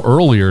Marvel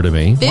earlier to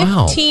me.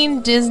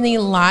 15 Disney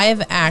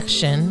live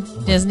action,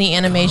 Disney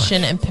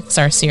animation and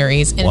Pixar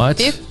series, and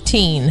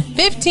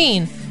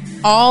 15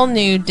 all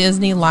new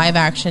Disney live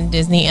action,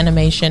 Disney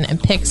animation, and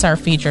Pixar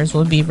features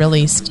will be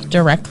released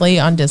directly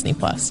on Disney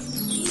Plus.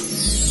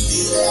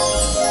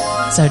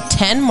 So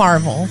 10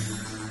 Marvel,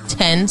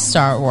 10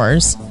 Star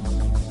Wars,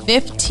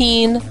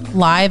 15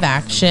 live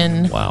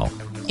action,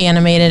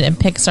 animated and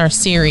Pixar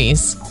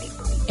series,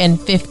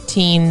 and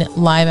 15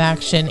 live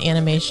action,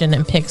 animation,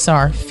 and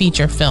Pixar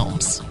feature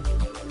films.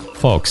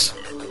 Folks,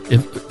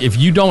 if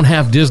you don't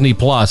have Disney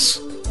Plus,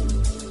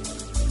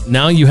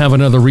 now you have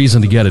another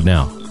reason to get it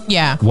now.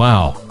 Yeah.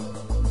 Wow.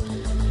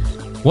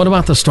 What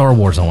about the Star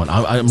Wars one?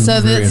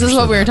 This is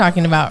what we were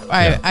talking about.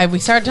 We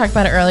started talking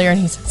about it earlier, and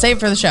he said, save it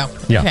for the show.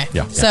 Yeah. Okay.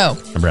 Yeah. So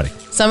I'm ready.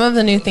 Some of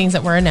the new things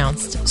that were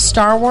announced.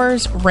 Star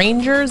Wars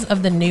Rangers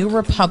of the New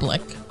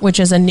Republic, which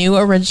is a new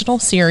original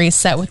series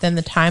set within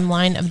the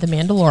timeline of The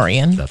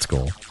Mandalorian. That's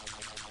cool.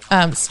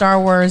 Star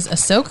Wars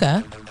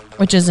Ahsoka,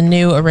 which is a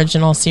new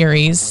original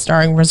series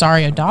starring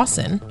Rosario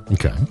Dawson.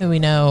 Okay. Who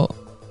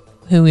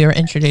we were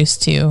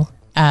introduced to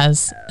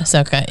as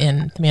Ahsoka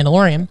in The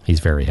Mandalorian. He's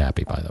very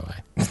happy, by the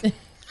way.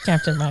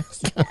 Captain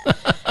Max.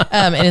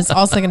 It is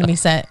also going to be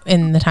set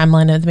in the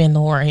timeline of The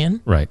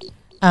Mandalorian. Right.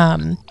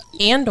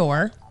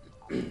 Andor,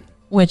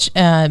 which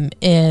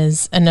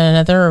is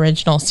another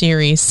original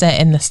series set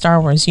in the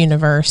Star Wars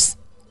universe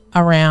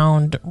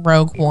around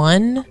Rogue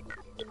One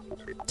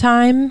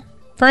time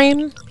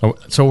frame. Oh,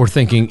 so we're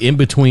thinking in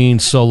between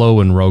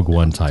Solo and Rogue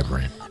One time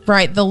frame.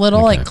 Right. The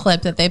little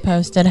clip that they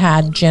posted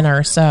had Jen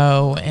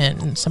Erso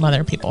and some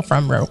other people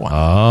from Rogue One.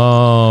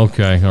 Oh,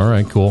 okay. All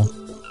right, cool.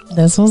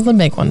 This was the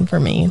big one for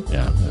me.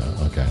 Yeah,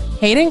 okay.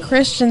 Hayden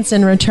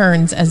Christensen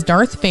returns as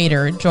Darth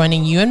Vader,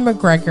 joining Ewan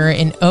McGregor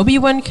in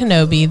Obi-Wan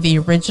Kenobi, the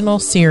original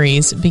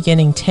series,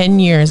 beginning 10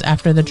 years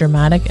after the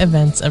dramatic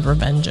events of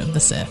Revenge of the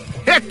Sith.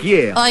 Heck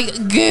yeah! Like,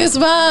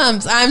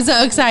 goosebumps! I'm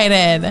so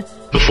excited.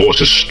 The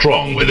Force is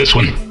strong with this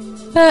one.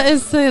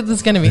 This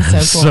is going to be so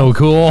cool. So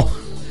cool.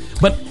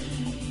 But,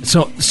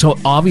 so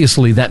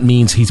obviously that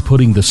means he's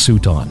putting the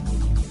suit on.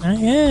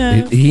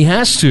 Yeah. He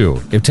has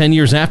to. If 10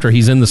 years after,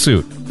 he's in the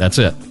suit. That's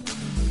it.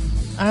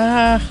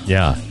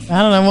 Yeah.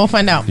 I don't know. We'll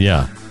find out.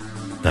 Yeah.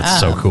 That's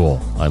so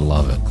cool. I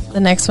love it. The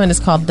next one is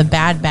called The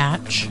Bad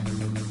Batch,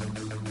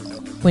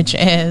 which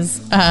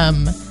is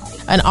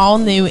an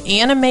all-new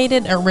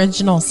animated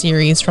original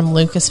series from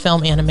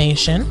Lucasfilm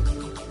Animation.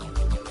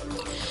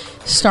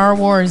 Star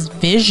Wars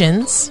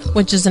Visions,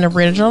 which is an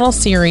original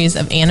series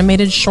of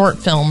animated short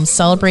films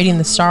celebrating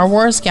the Star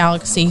Wars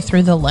galaxy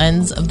through the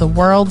lens of the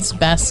world's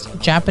best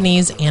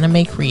Japanese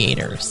anime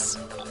creators.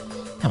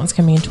 That one's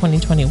coming in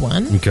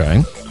 2021.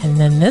 Okay. And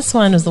then this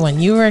one is the one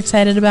you were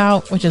excited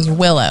about, which is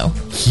Willow.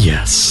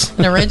 Yes.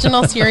 An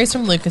original series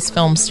from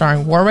Lucasfilm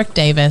starring Warwick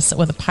Davis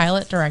with a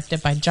pilot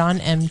directed by John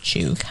M.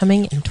 Chu,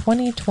 coming in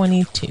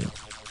 2022.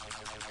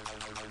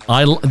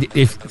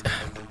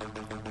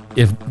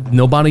 If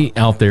nobody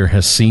out there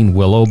has seen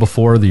Willow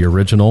before, the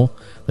original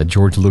that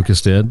George Lucas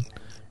did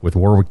with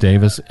Warwick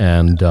Davis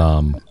and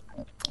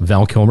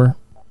Val Kilmer,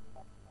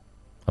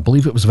 I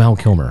believe it was Val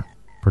Kilmer,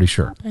 pretty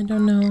sure. I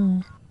don't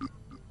know.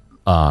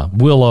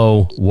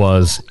 Willow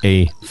was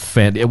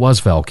it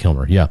was Val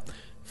Kilmer, yeah.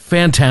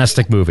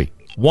 Fantastic movie.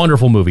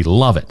 Wonderful movie.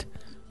 Love it.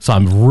 So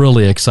I'm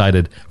really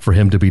excited for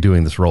him to be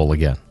doing this role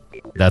again.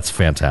 That's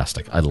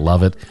fantastic. I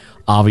love it.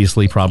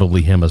 Obviously,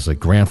 probably him as a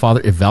grandfather.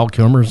 If Val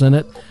Kilmer's in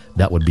it,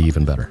 that would be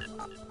even better.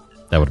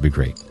 That would be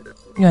great.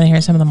 You want to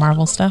hear some of the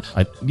Marvel stuff?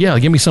 Yeah,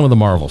 give me some of the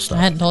Marvel stuff.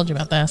 I hadn't told you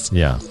about this.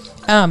 Yeah.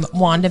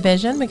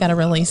 WandaVision, we got a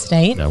release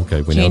date.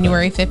 Okay, we know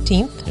January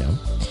 15th.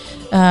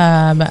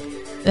 Yeah.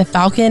 The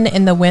Falcon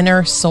and the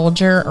Winter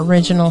Soldier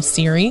original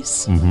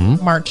series,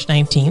 March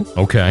 19th.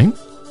 Okay.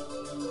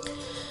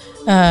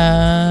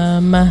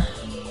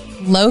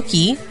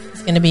 Loki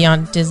is going to be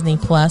on Disney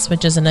Plus,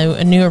 which is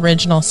a new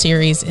original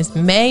series, is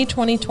May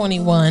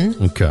 2021.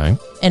 Okay.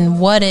 And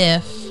What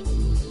If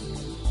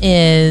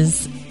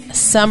is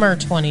summer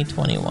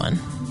 2021.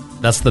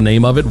 That's the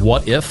name of it?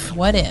 What If?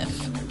 What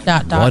If? ...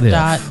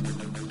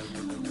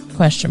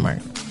 Question mark.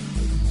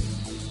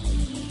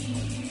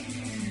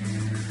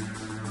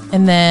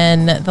 And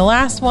then the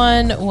last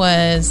one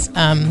was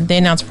they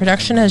announced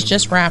production has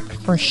just wrapped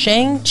for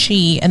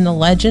Shang-Chi and the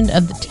Legend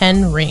of the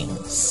Ten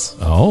Rings.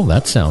 Oh,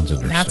 that sounds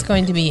interesting. That's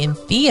going to be in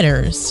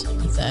theaters,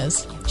 it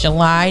says,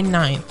 July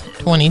 9th,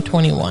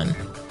 2021.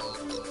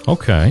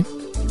 Okay.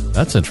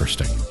 That's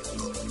interesting.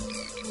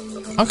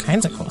 All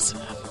kinds of cool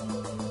stuff.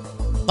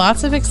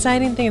 Lots of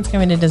exciting things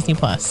coming to Disney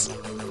Plus.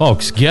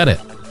 Folks, get it.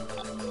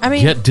 I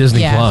mean, get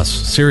Disney Plus.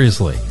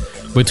 Seriously.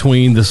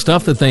 Between the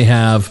stuff that they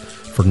have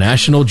for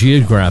National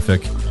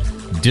Geographic,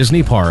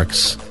 Disney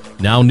Parks,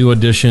 now new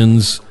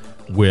additions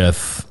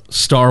with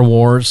Star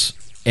Wars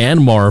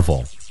and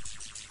Marvel.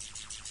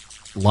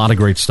 A lot of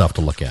great stuff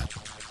to look at.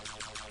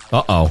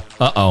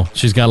 Uh-oh.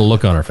 She's got a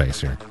look on her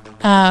face here.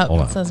 Hold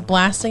on. It says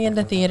blasting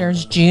into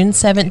theaters June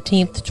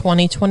 17th,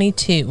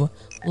 2022.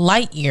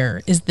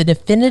 Lightyear is the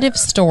definitive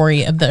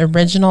story of the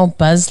original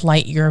Buzz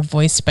Lightyear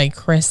voiced by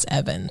Chris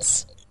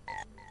Evans.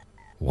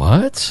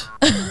 What?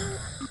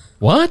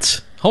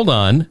 What? Hold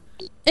on.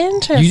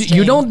 Interesting.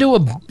 You don't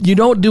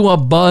do a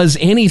Buzz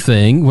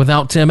anything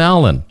without Tim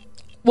Allen.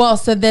 Well,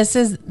 so this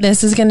is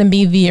going to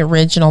be the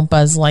original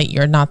Buzz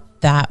Lightyear, not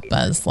that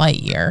Buzz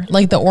Lightyear,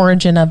 like the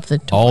origin of the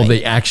toy. Oh,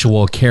 the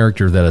actual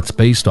character that it's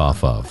based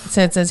off of.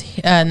 So it says,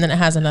 and then it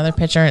has another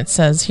picture. And it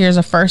says, "Here's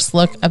a first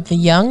look of the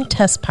young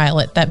test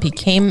pilot that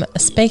became a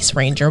space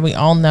ranger we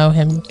all know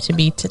him to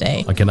be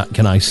today."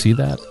 Can I see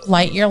that?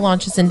 Lightyear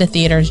launches into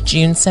theaters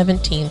June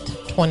 17th,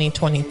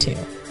 2022.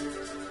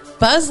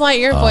 Buzz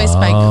Lightyear voiced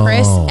by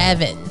Chris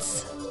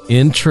Evans.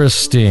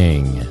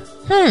 Interesting.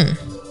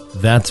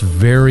 That's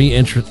very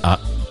interesting.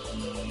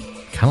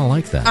 Kind of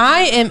like that.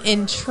 I am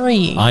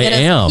intrigued. It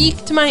has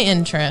piqued my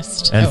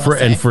interest. And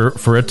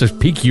for it to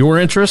pique your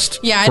interest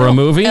for a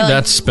movie,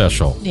 that's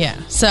special. Yeah.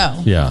 So.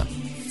 Yeah.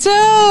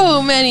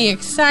 So many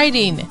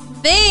exciting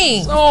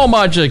things. So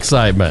much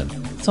excitement.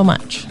 So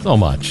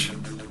much.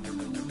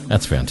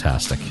 That's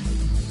fantastic.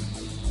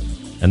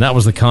 And that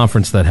was the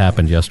conference that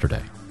happened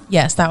yesterday.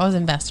 Yes, that was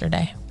Investor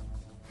Day.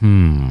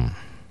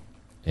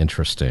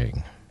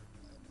 Interesting.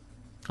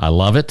 I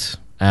love it.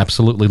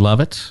 Absolutely love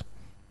it.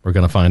 We're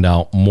going to find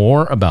out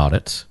more about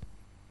it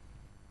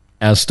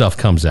as stuff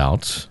comes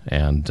out.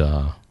 And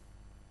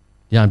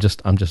I'm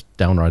just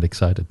downright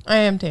excited. I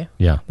am too.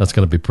 Yeah, that's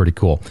going to be pretty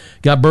cool.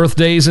 Got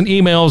birthdays and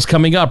emails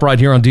coming up right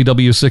here on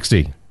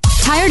DW60.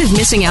 Tired of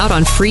missing out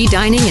on free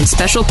dining and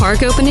special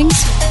park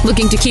openings?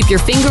 Looking to keep your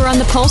finger on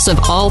the pulse of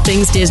all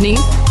things Disney?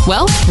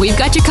 Well, we've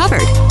got you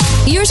covered.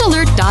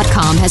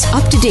 EarsAlert.com has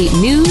up-to-date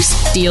news,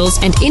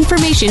 deals, and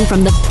information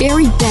from the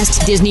very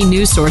best Disney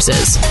news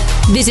sources.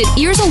 Visit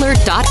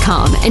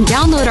EarsAlert.com and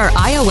download our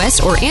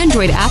iOS or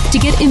Android app to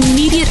get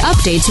immediate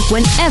updates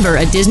whenever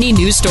a Disney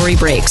news story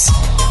breaks.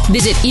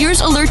 Visit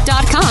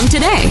EarsAlert.com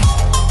today.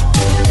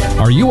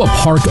 Are you a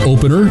park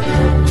opener?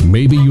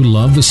 Maybe you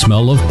love the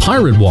smell of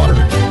pirate water.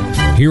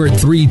 Here at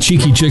Three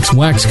Cheeky Chicks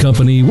Wax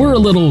Company, we're a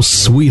little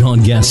sweet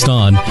on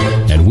Gaston,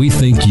 and we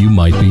think you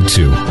might be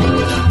too.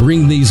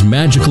 Bring these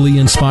magically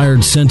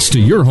inspired scents to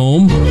your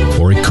home,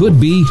 or it could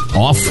be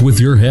off with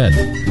your head.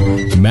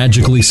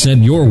 Magically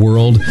scent your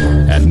world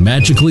at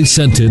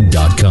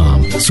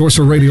magicallyscented.com.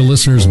 Sorcerer Radio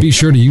listeners, be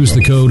sure to use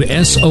the code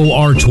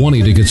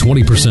SOR20 to get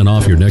 20%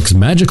 off your next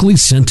magically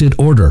scented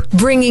order.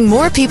 Bringing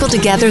more people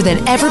together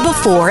than ever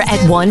before at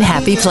one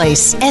happy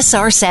place.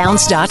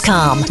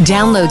 SRSounds.com.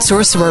 Download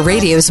Sorcerer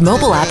Radio's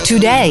mobile app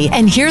today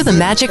and hear the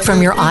magic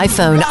from your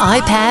iPhone,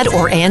 iPad,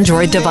 or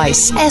Android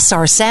device.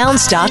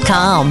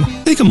 SRSounds.com.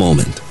 Take a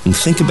moment and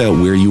think about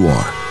where you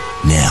are.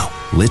 Now,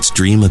 let's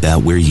dream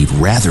about where you'd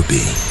rather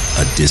be.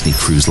 A Disney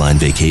Cruise Line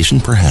vacation,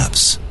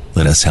 perhaps.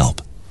 Let us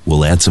help.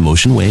 We'll add some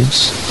ocean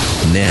waves.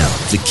 Now,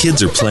 the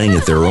kids are playing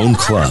at their own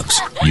clubs.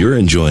 You're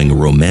enjoying a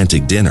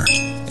romantic dinner.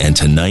 And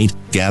tonight,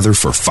 gather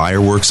for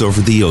fireworks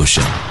over the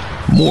ocean.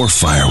 More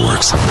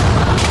fireworks.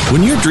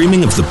 When you're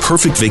dreaming of the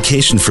perfect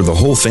vacation for the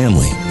whole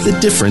family, the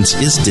difference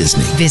is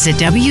Disney. Visit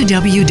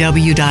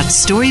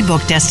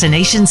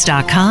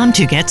www.storybookdestinations.com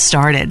to get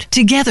started.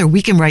 Together,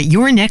 we can write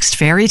your next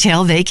fairy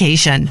tale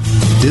vacation.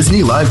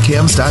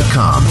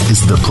 DisneyLiveCams.com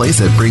is the place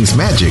that brings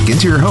magic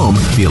into your home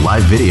via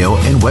live video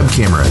and web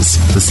cameras.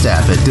 The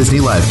staff at Disney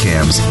Live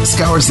Cams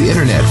scours the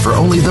internet for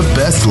only the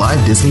best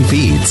live Disney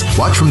feeds.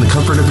 Watch from the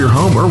comfort of your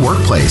home or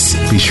workplace.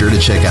 Be sure to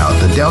check out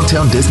the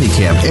Downtown Disney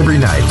Cam every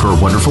night for a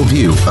wonderful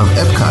view of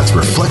Epcot's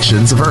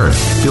Reflections of Earth.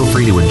 Feel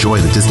free to enjoy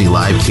the Disney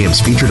Live Camps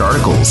featured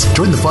articles.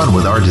 Join the fun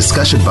with our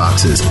discussion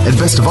boxes. And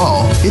best of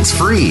all, it's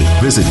free.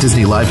 Visit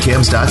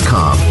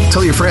DisneyLiveCams.com.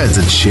 Tell your friends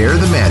and share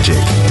the magic.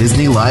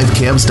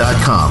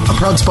 DisneyLiveCams.com, a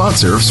proud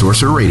sponsor of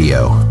Sorcerer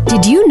Radio.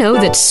 Did you know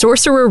that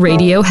Sorcerer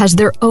Radio has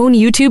their own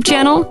YouTube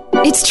channel?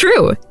 It's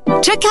true.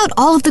 Check out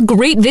all of the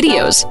great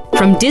videos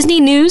from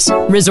Disney News,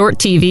 Resort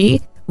TV,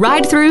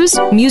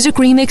 ride-throughs, music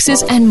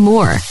remixes, and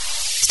more.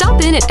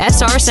 Stop in at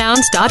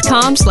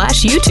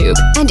srsounds.com/YouTube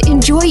and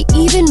enjoy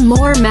even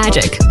more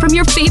magic from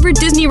your favorite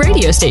Disney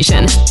radio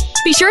station.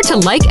 Be sure to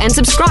like and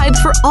subscribe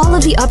for all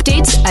of the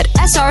updates at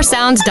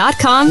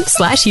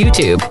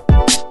srsounds.com/YouTube.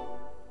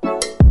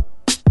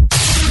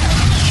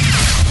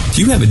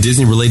 Do you have a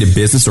Disney-related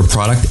business or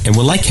product and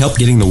would like help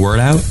getting the word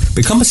out?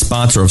 Become a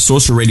sponsor of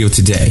Sorcerer Radio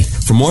today.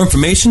 For more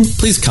information,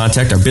 please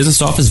contact our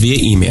business office via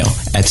email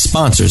at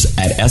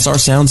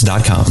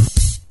sponsors@srsounds.com.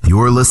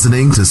 You're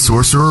listening to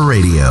Sorcerer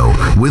Radio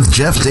with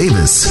Jeff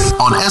Davis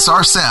on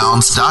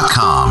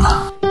srsounds.com.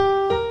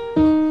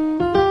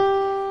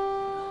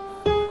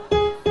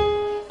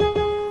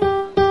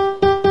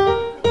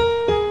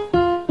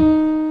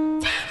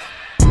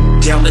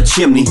 Down the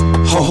chimney,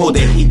 ho,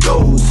 there he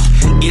goes.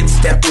 It's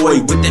that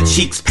boy with the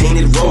cheeks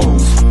painted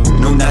rose.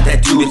 No, not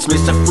that dude, it's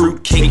Mr.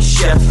 Fruitcake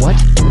Chef. What?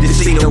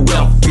 This ain't a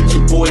well, it's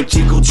your boy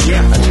Jingle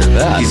Jeff. I hear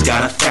that. He's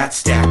got a fat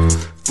stack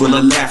full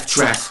of laugh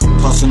tracks,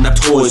 tossing up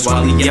toys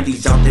while he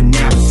empties out the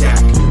knapsack.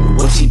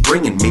 What's he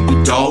bringing? Maybe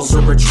dolls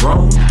or a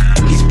drone?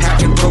 He's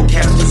packing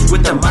broadcasters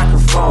with a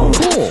microphone.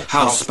 Cool.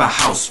 House by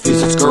house,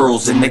 visits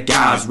girls and the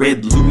guys.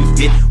 Red Louis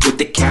fit with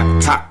the cap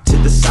cocked to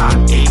the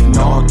side.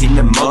 Eggnog in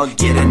the mug,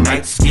 get a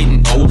night's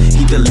getting old.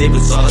 He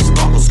delivers all the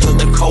sparkles cause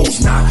the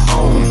cold's not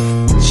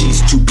home.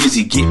 She's too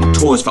busy getting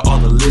toys for all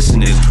the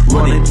listeners.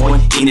 Running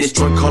point in his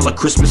joint called a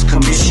Christmas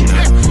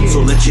commissioner.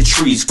 So let your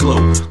trees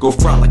glow, go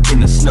frolic in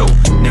the snow.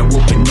 Now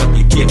open up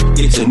your gift,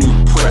 it's a new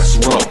press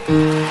row.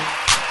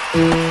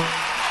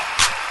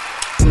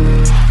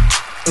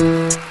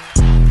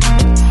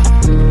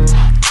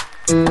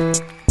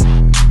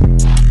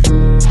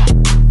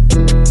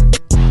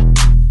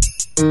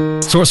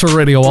 Sorcerer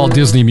Radio, all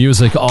Disney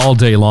music all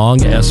day long.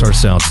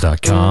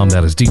 srsounds.com.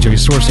 That is DJ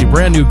Sorcy,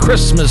 brand new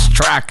Christmas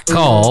track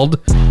called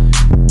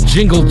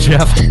Jingle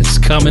Jeff is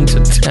Coming to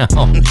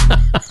Town.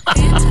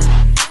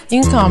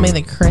 You can call me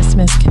the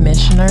Christmas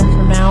Commissioner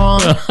from now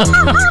on.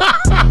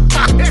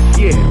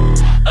 Yeah.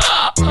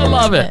 I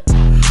love it.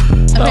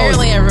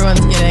 Apparently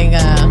everyone's getting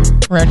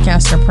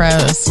Rodecaster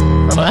Pros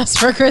from us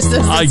for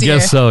Christmas I this year.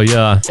 guess so,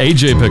 yeah.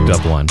 AJ picked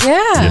up one.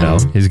 Yeah. You know,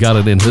 he's got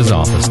it in his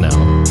office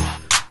now.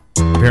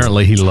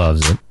 Apparently he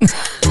loves it.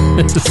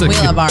 We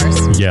love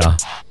ours. Yeah.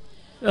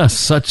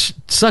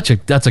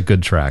 That's a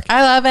good track.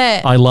 I love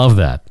it. I love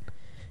that.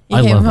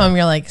 You came home,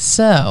 you're like,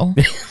 so,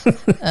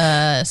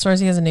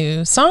 Sorcy has a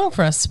new song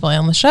for us to play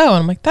on the show. And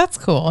I'm like, that's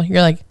cool.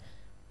 You're like,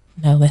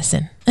 no,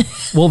 listen.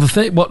 Well, the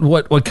thing,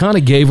 what kind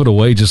of gave it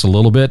away just a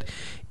little bit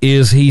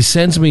is he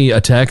sends me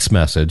a text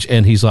message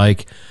and he's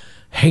like,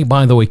 hey,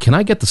 by the way, can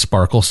I get the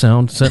sparkle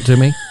sound sent to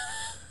me?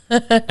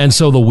 And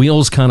so the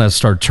wheels kind of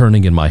start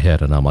turning in my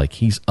head, and I'm like,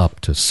 he's up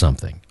to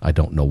something. I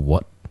don't know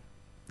what.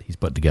 He's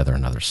put together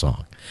another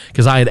song.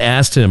 Because I had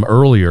asked him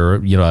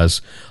earlier,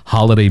 as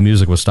holiday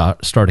music was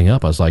starting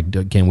up, I was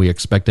like, can we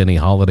expect any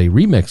holiday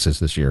remixes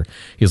this year?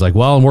 He's like,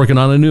 well, I'm working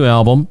on a new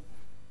album.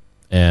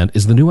 And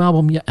is the new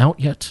album out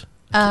yet?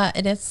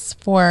 It is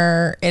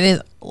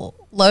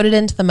loaded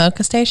into the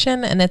Mocha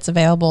station, and it's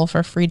available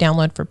for free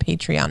download for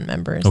Patreon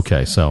members.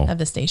 Okay, so of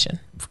the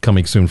station,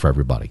 coming soon for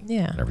everybody.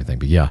 Yeah, and everything.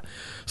 But yeah,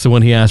 so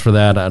when he asked for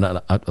that,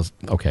 I was,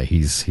 okay,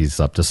 he's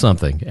up to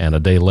something. And a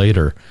day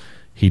later,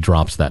 he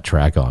drops that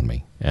track on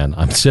me, and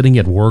I'm sitting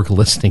at work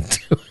listening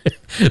to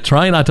it,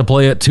 trying not to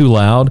play it too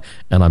loud,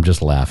 and I'm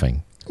just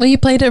laughing. Well, you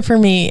played it for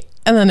me,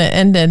 and then it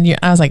ended.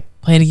 I was like,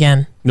 play it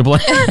again.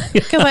 Because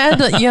I had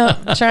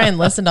to try and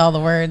listen to all the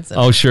words.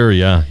 Oh, sure.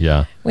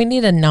 Yeah. We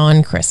need a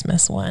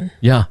non-Christmas one.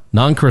 Yeah,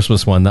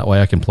 non-Christmas one. That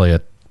way I can play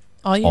it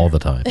all the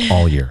time,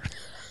 all year.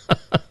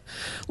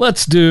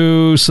 Let's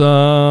do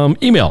some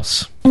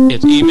emails.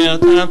 It's email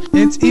time.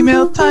 It's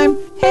email time.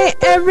 Hey,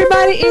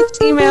 everybody, it's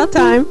email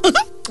time.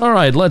 All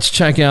right, let's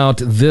check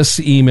out this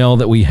email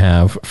that we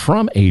have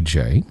from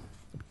AJ.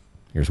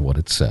 Here's what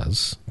it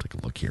says. Take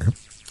a look here.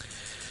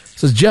 It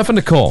says, Jeff and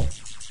Nicole,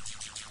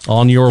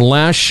 on your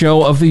last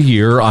show of the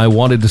year, I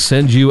wanted to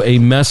send you a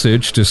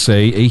message to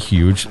say a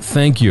huge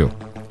thank you.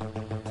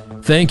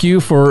 Thank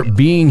you for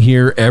being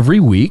here every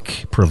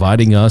week,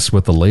 providing us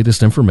with the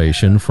latest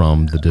information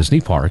from the Disney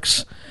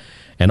parks.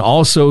 And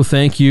also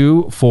thank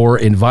you for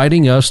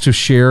inviting us to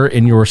share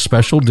in your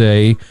special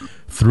day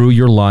through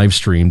your live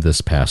stream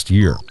this past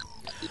year.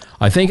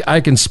 I think I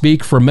can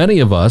speak for many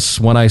of us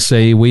when I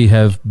say we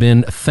have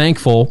been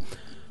thankful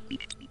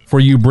for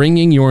you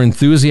bringing your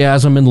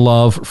enthusiasm and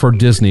love for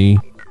Disney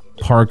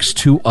parks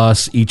to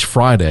us each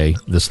Friday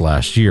this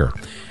last year.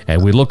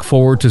 And we look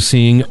forward to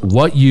seeing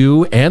what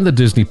you and the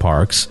Disney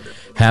parks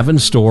have in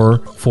store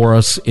for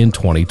us in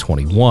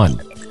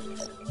 2021.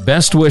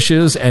 Best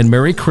wishes and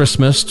Merry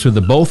Christmas to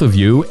the both of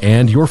you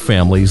and your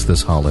families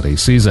this holiday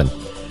season.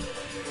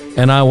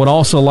 And I would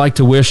also like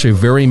to wish a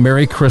very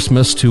Merry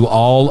Christmas to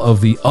all of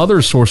the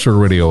other Sorcerer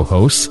Radio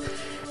hosts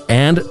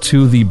and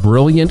to the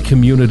brilliant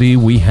community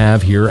we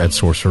have here at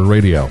Sorcerer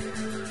Radio.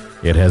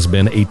 It has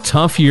been a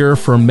tough year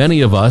for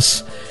many of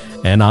us,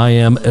 and I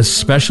am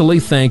especially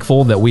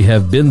thankful that we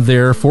have been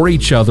there for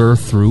each other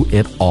through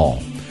it all.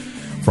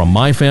 From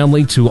my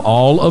family to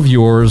all of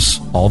yours,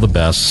 all the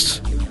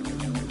best.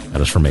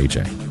 That is from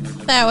AJ.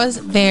 That was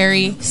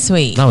very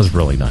sweet. That was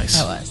really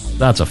nice. That was.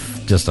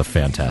 That's just a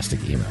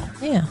fantastic email.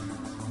 Yeah.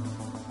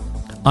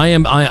 I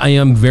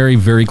am very,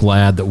 very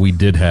glad that we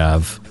did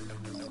have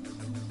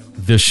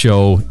this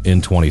show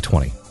in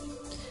 2020.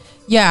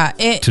 Yeah.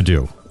 It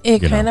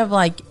kind of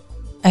like,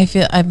 I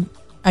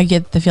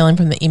get the feeling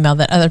from the email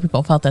that other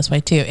people felt this way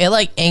too. It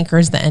like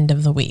anchors the end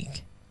of the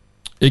week.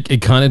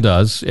 It kind of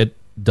does. It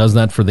does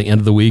that for the end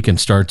of the week and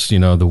starts,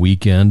 the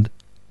weekend.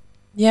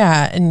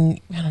 Yeah. And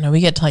I don't know,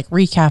 we get to like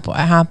recap what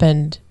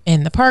happened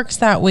in the parks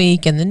that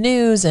week and the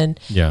news and,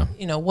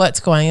 what's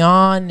going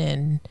on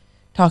and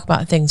talk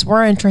about things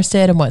we're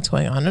interested in, what's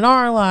going on in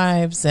our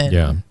lives. And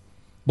yeah.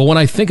 But when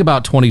I think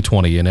about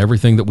 2020 and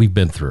everything that we've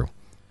been through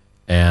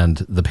and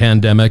the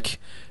pandemic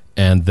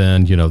and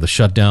then, the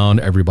shutdown,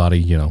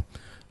 everybody,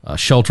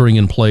 sheltering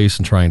in place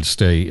and trying to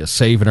stay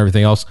safe and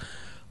everything else,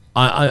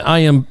 I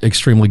am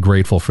extremely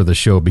grateful for the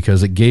show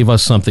because it gave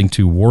us something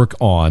to work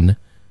on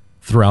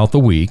throughout the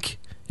week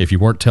if you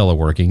weren't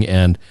teleworking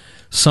and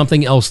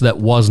something else that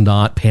was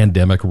not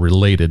pandemic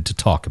related to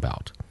talk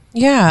about.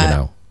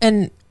 Yeah.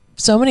 And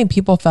so many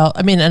people felt,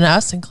 and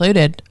us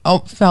included,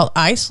 felt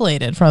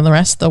isolated from the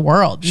rest of the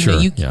world. Sure,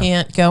 you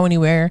can't go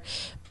anywhere.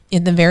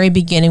 In the very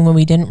beginning, when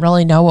we didn't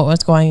really know what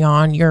was going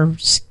on, you're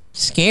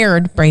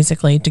scared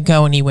basically to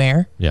go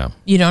anywhere. Yeah.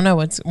 You don't know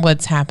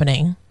what's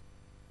happening,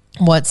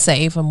 what's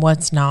safe and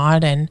what's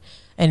not. And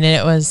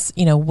it was,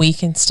 we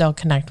can still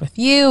connect with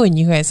you and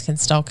you guys can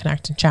still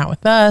connect and chat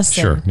with us.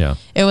 Sure. And yeah.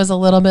 It was a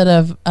little bit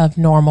of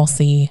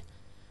normalcy.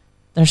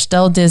 There's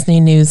still Disney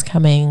news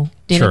coming.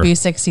 DW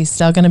 60 is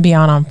still going to be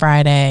on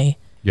Friday.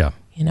 Yeah.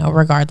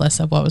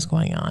 Regardless of what was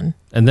going on.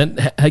 And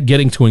then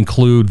getting to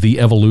include the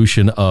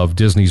evolution of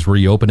Disney's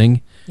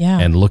reopening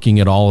and looking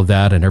at all of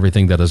that and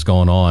everything that has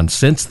gone on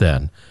since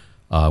then,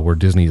 where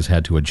Disney has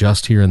had to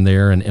adjust here and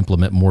there and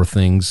implement more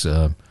things.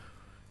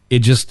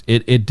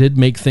 It did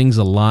make things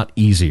a lot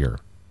easier.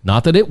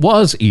 Not that it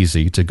was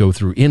easy to go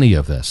through any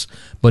of this,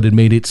 but it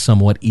made it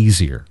somewhat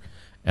easier.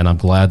 And I'm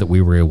glad that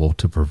we were able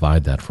to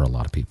provide that for a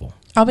lot of people.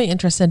 I'll be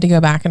interested to go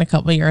back in a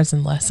couple of years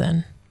and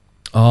listen.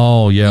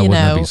 Oh, yeah. Wouldn't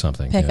that be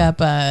something? Pick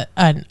up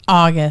an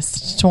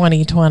August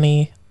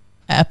 2020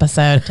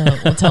 episode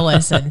to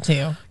listen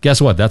to.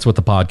 Guess what? That's what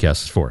the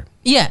podcast is for.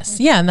 Yes.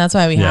 Yeah. And that's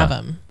why we have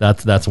them.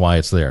 That's why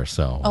it's there.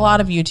 So a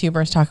lot of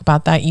YouTubers talk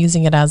about that,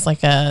 using it as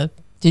like a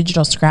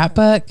digital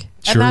scrapbook.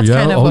 Sure, and that's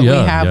kind of what we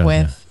have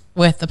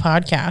with the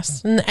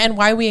podcast and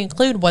why we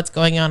include what's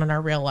going on in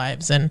our real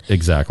lives and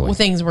exactly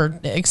things we're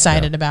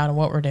excited about and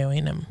what we're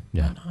doing and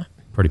whatnot.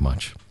 Pretty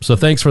much. So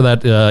thanks for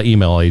that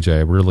email, AJ. I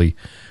really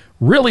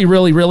Really,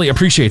 really, really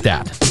appreciate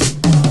that.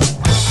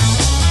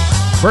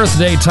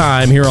 Birthday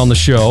time here on the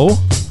show.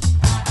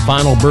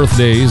 Final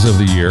birthdays of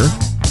the year.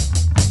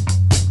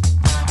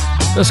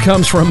 This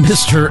comes from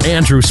Mr.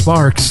 Andrew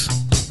Sparks.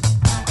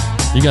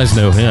 You guys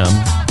know him.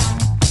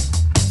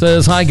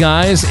 Says, hi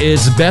guys,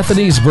 it's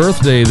Bethany's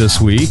birthday this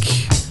week.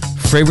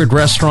 Favorite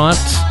restaurant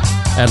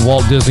at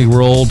Walt Disney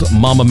World,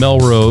 Mama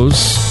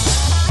Melrose.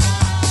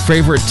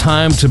 Favorite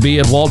time to be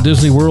at Walt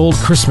Disney World,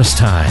 Christmas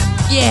time.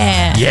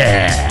 Yeah.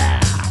 Yeah.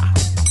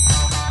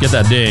 Get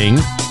that ding.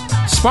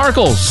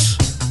 Sparkles.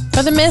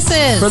 For the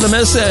missus. For the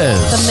missus.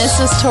 The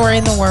Mrs.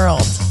 touring the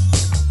world.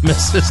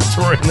 Mrs.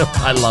 touring the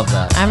I love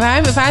that.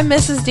 If I'm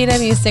Mrs.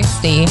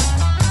 DW60,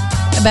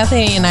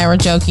 Bethany and I were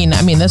joking.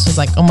 I mean, this was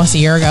like almost a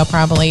year ago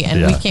probably.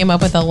 And we came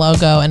up with a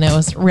logo and it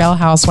was Real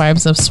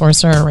Housewives of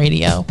Sorcerer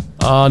Radio.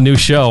 New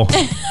show.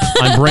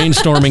 I'm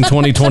brainstorming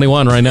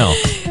 2021 right now.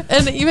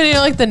 And even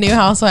like the new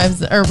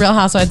Housewives or Real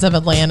Housewives of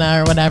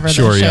Atlanta or whatever the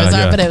shows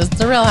are, but it was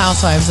the Real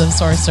Housewives of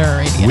Sorcerer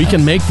Radio. We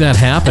can make that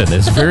happen.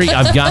 It's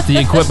I've got the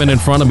equipment in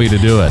front of me to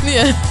do it.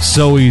 Yeah.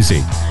 So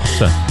easy.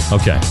 So,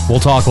 okay, we'll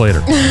talk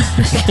later.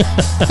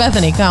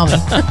 Bethany, call me.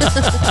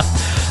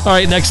 All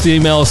right, next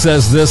email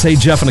says this. Hey,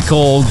 Jeff and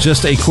Nicole,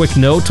 just a quick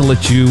note to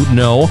let you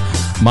know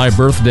my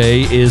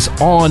birthday is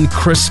on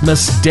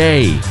Christmas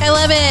Day. I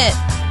love it.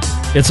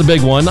 It's a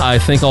big one. I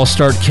think I'll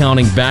start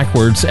counting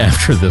backwards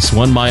after this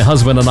one. My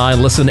husband and I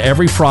listen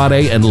every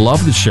Friday and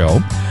love the show.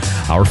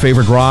 Our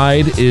favorite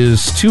ride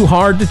is too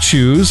hard to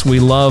choose.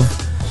 We love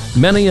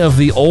many of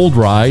the old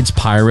rides,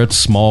 Pirates,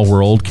 Small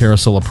World,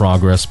 Carousel of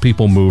Progress,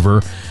 People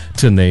Mover,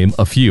 to name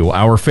a few.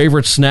 Our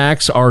favorite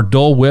snacks are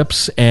Dole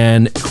Whips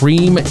and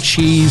cream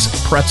cheese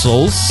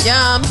pretzels.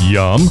 Yum.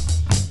 Yum.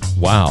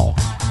 Wow.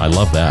 I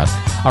love that.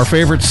 Our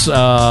favorite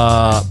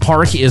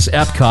park is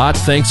Epcot.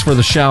 Thanks for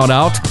the shout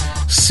out.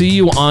 See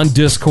you on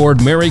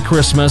Discord. Merry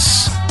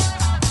Christmas.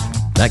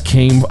 That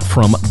came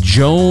from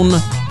Joan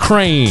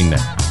Crane.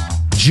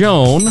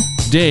 Joan,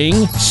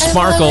 ding,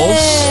 sparkles.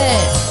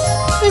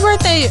 Happy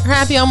birthday.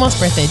 Happy almost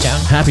birthday, Joan.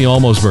 Happy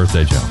almost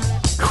birthday, Joan.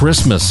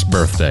 Christmas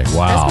birthday.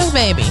 Wow. Christmas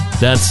baby.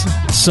 That's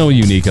so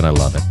unique and I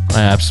love it.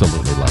 I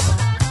absolutely love it.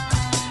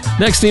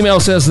 Next email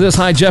says this.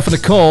 Hi, Jeff and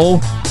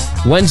Nicole.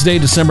 Wednesday,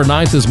 December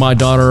 9th is my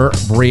daughter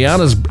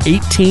Brianna's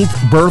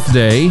 18th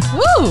birthday.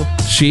 Woo!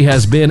 She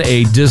has been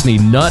a Disney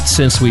nut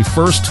since we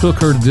first took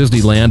her to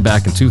Disneyland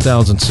back in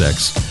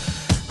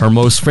 2006. Her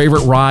most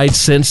favorite ride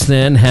since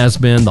then has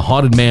been the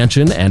Haunted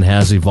Mansion and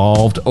has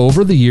evolved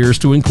over the years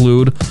to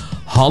include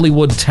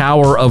Hollywood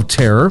Tower of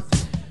Terror.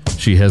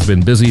 She has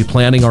been busy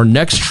planning our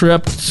next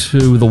trip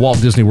to the Walt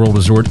Disney World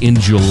Resort in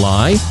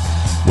July.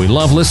 We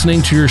love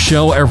listening to your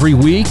show every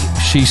week.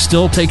 She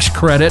still takes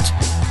credit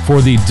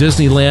for the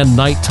Disneyland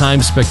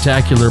Nighttime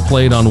Spectacular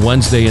played on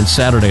Wednesday and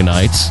Saturday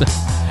nights.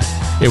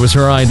 It was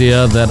her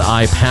idea that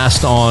I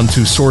passed on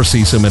to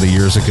Sourcey so many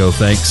years ago.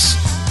 Thanks.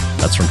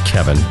 That's from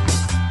Kevin.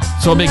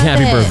 So a big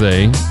happy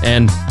birthday.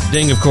 And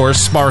ding, of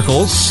course,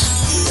 sparkles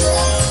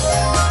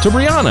to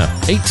Brianna,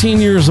 18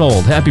 years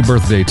old. Happy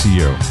birthday to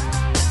you.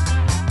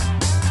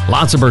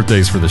 Lots of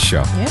birthdays for this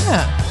show.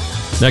 Yeah.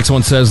 Next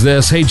one says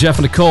this. Hey, Jeff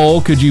and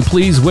Nicole, could you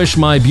please wish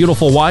my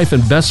beautiful wife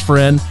and best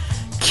friend,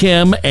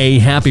 Kim, a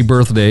happy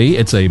birthday?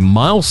 It's a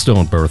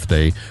milestone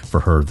birthday for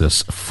her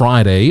this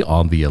Friday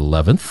on the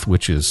 11th,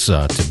 which is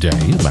today,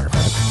 as a matter of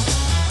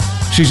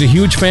fact. She's a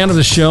huge fan of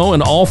the show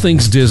and all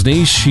things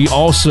Disney. She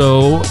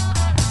also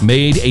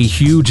made a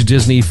huge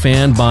Disney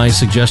fan by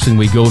suggesting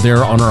we go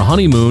there on our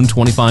honeymoon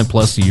 25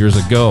 plus years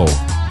ago.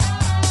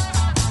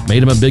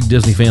 Made him a big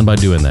Disney fan by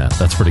doing that.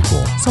 That's pretty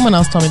cool. Someone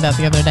else told me that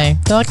the other day.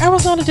 They're like, I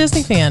was not a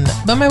Disney fan,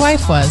 but my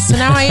wife was, so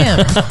now I am.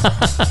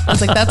 I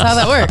was like, that's how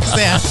that works.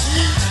 Yeah.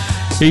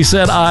 He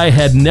said, I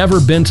had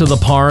never been to the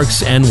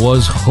parks and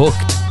was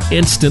hooked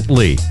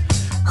instantly.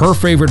 Her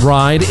favorite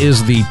ride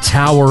is the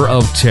Tower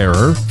of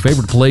Terror.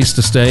 Favorite place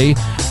to stay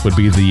would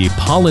be the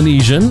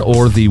Polynesian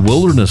or the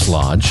Wilderness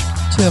Lodge.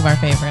 Two of our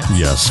favorites.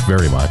 Yes,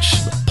 very much.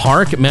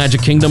 Park,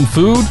 Magic Kingdom,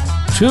 food,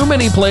 too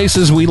many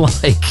places we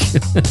like.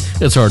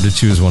 It's hard to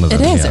choose one of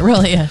them. It is, it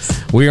really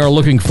is. We are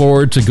looking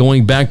forward to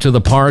going back to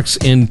the parks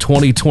in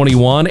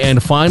 2021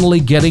 and finally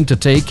getting to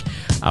take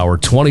our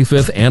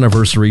 25th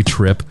anniversary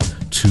trip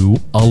to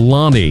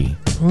Aulani.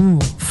 Ooh.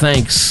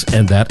 Thanks,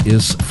 and that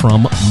is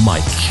from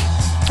Mike.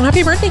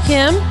 Happy birthday,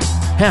 Kim.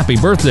 Happy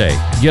birthday.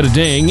 Get a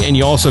ding, and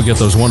you also get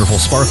those wonderful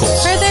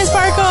sparkles. Birthday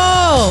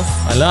sparkles!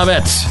 I love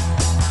it.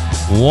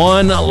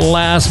 One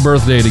last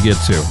birthday to get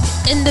to.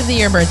 End of the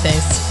year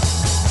birthdays.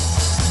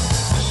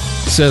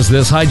 Says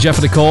this. Hi, Jeff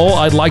and Nicole.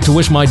 I'd like to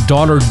wish my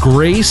daughter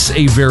Grace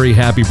a very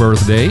happy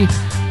birthday.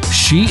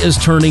 She is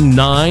turning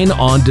 9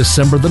 on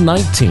December the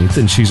 19th,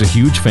 and she's a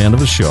huge fan of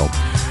the show.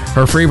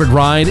 Her favorite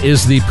ride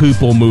is the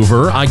People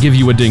Mover. I give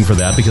you a ding for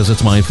that because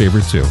it's my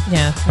favorite too.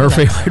 Yeah. Her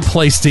favorite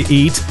place to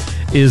eat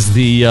is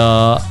the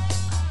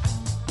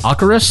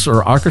Oscar House?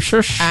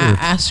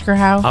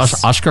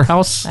 Oscar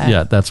House.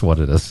 Yeah, that's what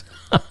it is.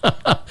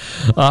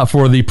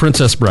 for the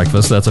princess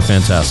breakfast. That's a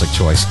fantastic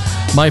choice.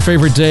 My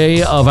favorite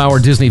day of our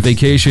Disney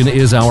vacation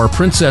is our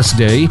Princess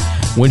Day,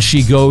 when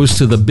she goes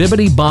to the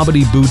Bibbidi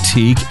Bobbidi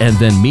Boutique and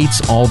then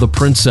meets all the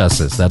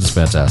princesses. That is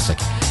fantastic.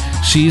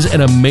 She's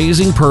an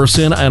amazing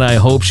person, and I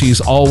hope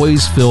she's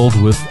always filled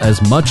with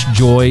as much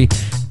joy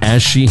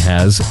as she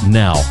has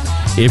now.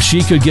 If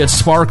she could get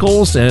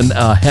sparkles, and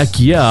heck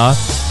yeah,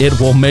 it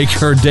will make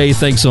her day.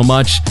 Thanks so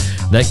much.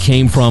 That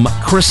came from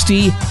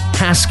Christy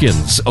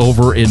Haskins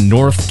over in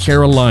North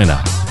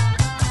Carolina.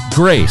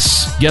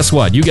 Grace, guess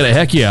what? You get a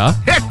heck yeah.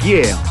 Heck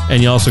yeah.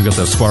 And you also get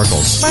the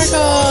sparkles.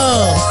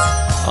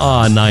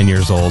 Sparkles. 9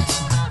 years old.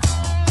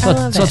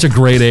 Such a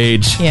great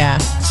age. Yeah.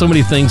 So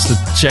many things to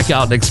check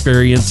out and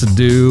experience and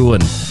do.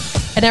 And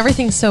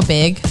everything's so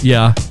big.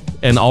 Yeah.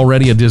 And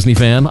already a Disney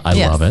fan. I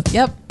love it.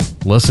 Yep.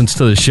 Listens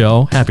to the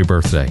show. Happy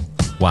birthday.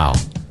 Wow.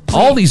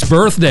 All these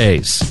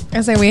birthdays.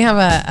 I say we have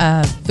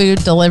a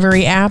food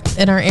delivery app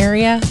in our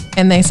area,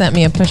 and they sent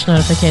me a push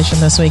notification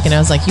this week, and I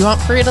was like, you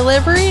want free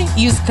delivery?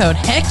 Use the code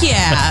heck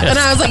yeah. And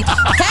I was like,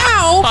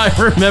 how? I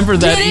remember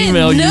that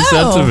email you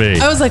sent to me.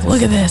 I was like,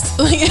 look at this.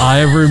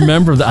 I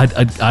remember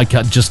that. I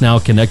got just now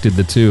connected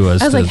the two. I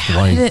was like,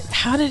 how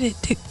did it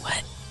do?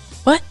 What?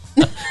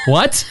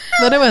 What?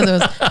 But it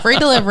was free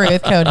delivery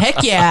with code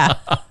heck yeah.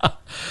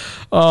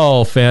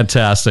 Oh,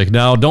 fantastic.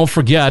 Now, don't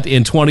forget,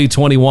 in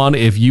 2021,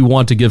 if you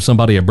want to give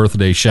somebody a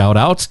birthday shout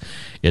out,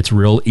 it's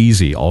real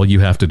easy. All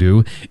you have to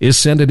do is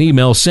send an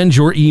email. Send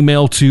your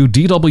email to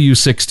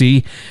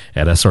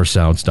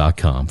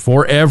dw60@srsounds.com.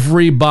 For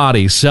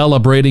everybody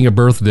celebrating a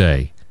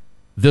birthday,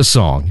 this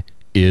song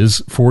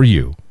is for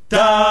you.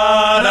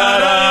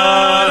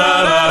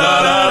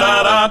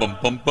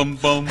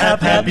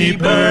 Happy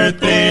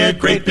birthday, a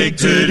great big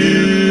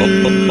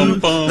to-do.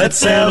 Let's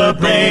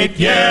celebrate,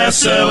 yeah,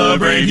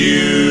 celebrate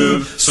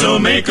you. So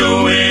make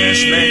a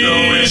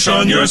wish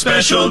on your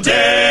special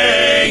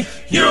day.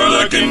 You're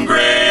looking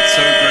great,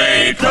 so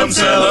great, come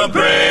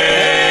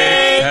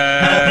celebrate.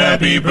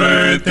 Happy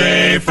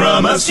birthday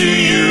from us to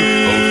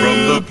you. Oh,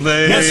 from the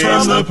place. Yes,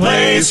 from the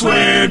place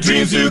where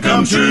dreams do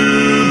come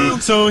true.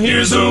 So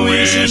here's a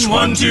wish,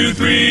 1, 2,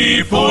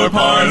 3,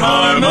 4-part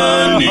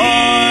harmony.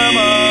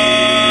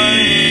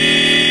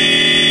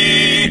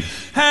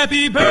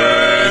 Happy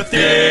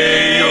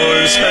birthday,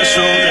 your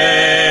special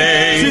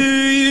day. To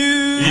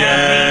you.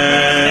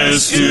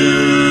 Yes,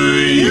 to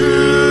you.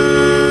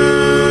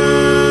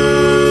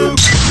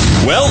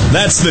 Well,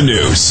 that's the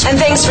news. And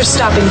thanks for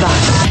stopping by.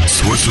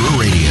 Sorcerer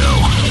Radio,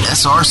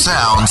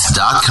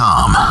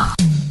 srsounds.com.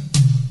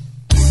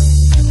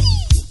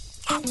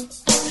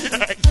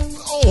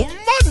 Oh,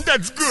 man,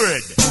 that's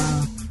good.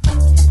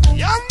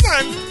 Yeah,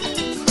 man.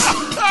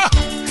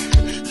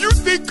 You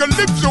think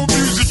calypso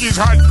music is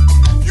hot?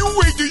 You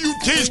wait till you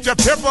taste the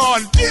pepper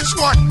on this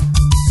one.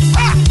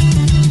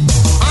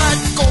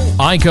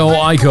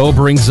 Iko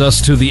brings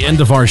us to the end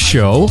of our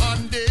show.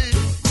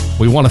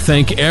 We want to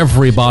thank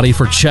everybody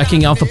for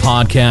checking out the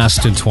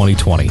podcast in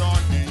 2020.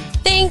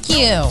 Thank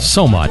you.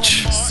 So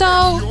much.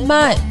 So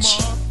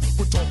much.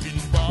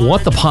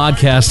 What the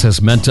podcast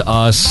has meant to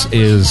us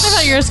is... I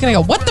thought you were just going to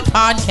go, what the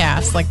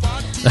podcast? Like,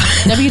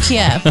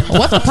 WTF.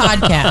 What the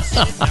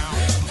podcast?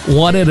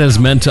 What it has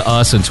meant to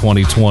us in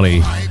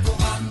 2020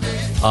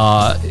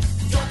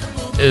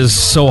 is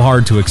so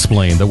hard to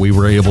explain, that we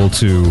were able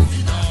to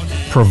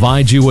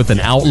provide you with an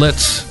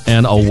outlet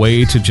and a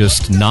way to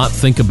just not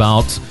think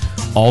about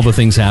all the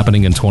things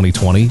happening in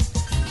 2020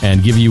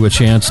 and give you a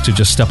chance to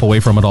just step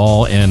away from it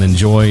all and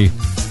enjoy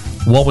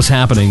what was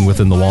happening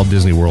within the Walt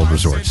Disney World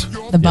resorts.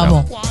 The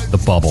bubble. The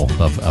bubble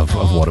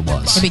of what it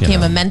was. It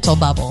became a mental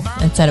bubble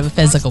instead of a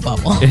physical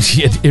bubble.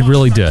 It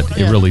really did.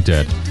 It really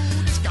did.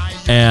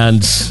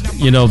 And,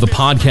 the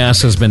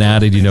podcast has been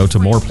added, to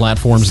more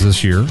platforms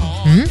this year,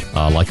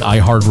 like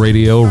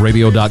iHeartRadio,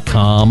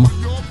 radio.com,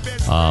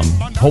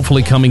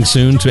 hopefully coming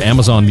soon to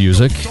Amazon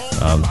Music.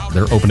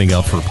 They're opening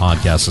up for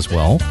podcasts as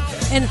well.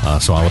 And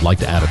so I would like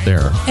to add it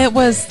there. It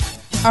was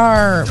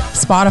our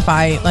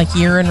Spotify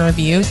year in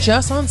review.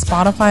 Just on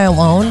Spotify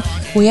alone,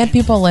 we had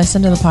people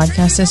listen to the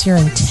podcast this year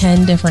in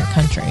 10 different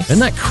countries. Isn't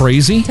that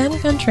crazy? 10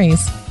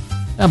 countries.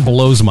 That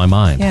blows my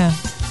mind. Yeah.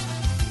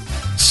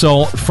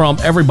 So from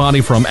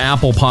everybody from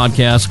Apple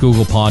Podcasts,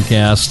 Google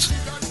Podcasts,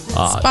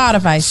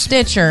 Spotify,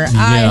 Stitcher,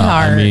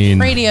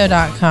 iHeart,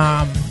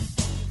 radio.com.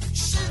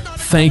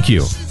 Thank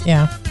you.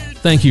 Yeah.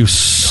 Thank you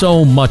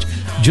so much.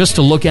 Just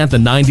to look at the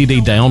 90-day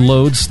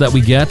downloads that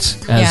we get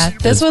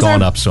has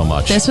gone up so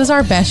much. This was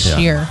our best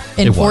year.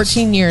 In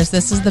 14 years,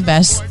 this is the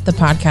best the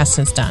podcast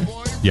has done.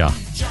 Yeah.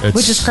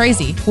 Which is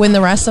crazy when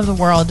the rest of the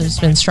world has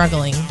been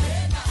struggling.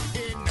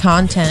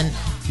 Content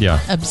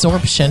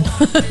absorption.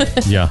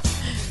 Yeah.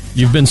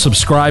 You've been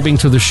subscribing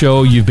to the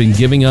show. You've been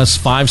giving us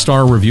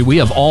 5-star review. We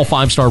have all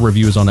 5-star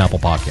reviews on Apple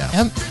Podcasts.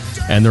 Yep.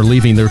 And they're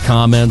leaving their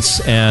comments,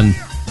 and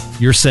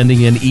you're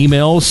sending in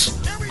emails.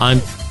 I'm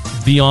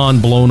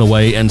beyond blown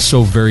away and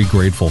so very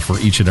grateful for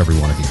each and every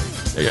one of you.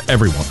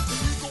 Everyone.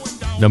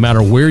 No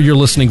matter where you're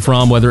listening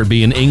from, whether it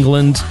be in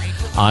England,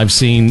 I've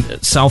seen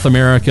South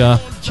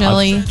America,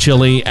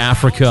 Chile,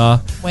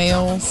 Africa,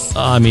 whales.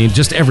 I mean,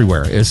 just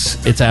everywhere.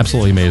 It's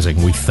absolutely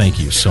amazing. We thank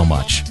you so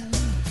much.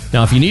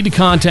 Now, if you need to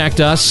contact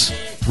us,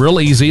 real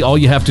easy. All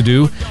you have to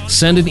do,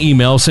 send an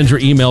email. Send your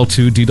email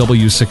to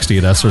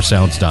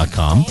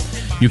dw60@srsounds.com.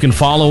 You can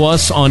follow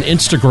us on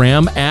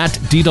Instagram at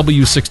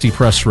DW60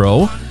 Press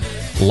Row.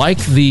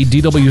 Like the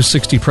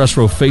DW60 Press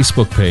Row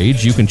Facebook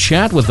page. You can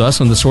chat with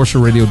us on the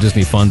Sorcerer Radio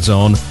Disney Fun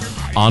Zone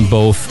on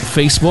both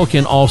Facebook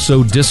and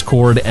also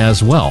Discord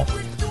as well.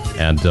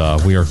 And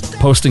we are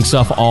posting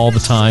stuff all the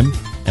time,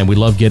 and we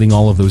love getting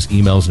all of those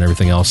emails and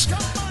everything else.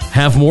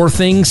 Have more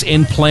things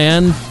in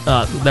plan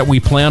that we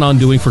plan on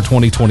doing for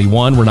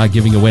 2021. We're not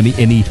giving you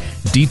any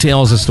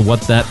details as to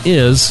what that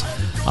is,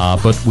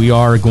 but we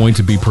are going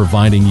to be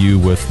providing you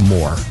with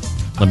more.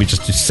 Let me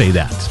just say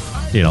that.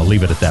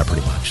 Leave it at that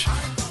pretty much.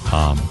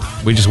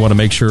 We just want to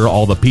make sure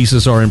all the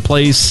pieces are in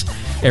place,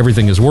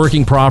 everything is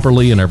working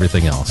properly, and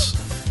everything else.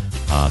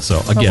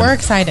 But we're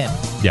excited.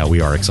 Yeah, we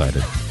are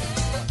excited.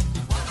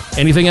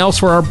 Anything else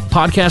for our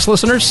podcast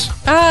listeners?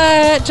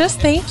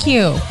 Just thank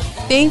you.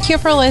 Thank you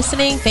for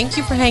listening. Thank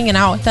you for hanging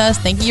out with us.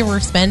 Thank you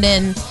for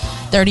spending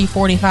 30,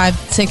 45,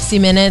 60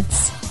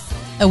 minutes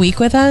a week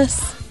with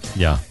us.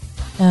 Yeah.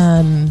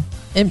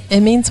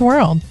 It means the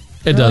world.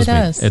 It really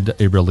does.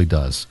 It really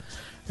does.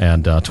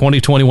 And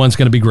 2021 is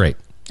going to be great.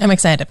 I'm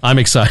excited. I'm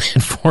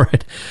excited for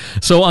it.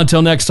 So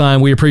until next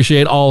time, we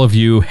appreciate all of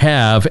you.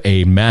 Have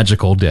a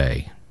magical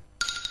day.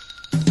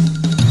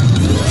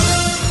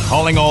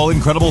 Calling all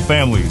incredible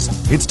families.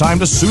 It's time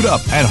to suit up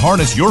and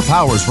harness your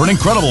powers for an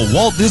incredible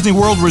Walt Disney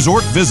World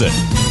Resort visit.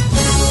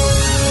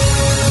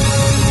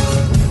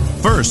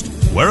 First,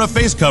 wear a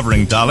face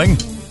covering, darling.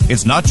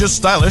 It's not just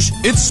stylish,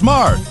 it's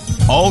smart.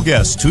 All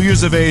guests 2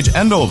 years of age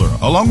and older,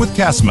 along with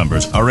cast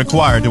members, are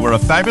required to wear a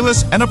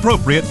fabulous and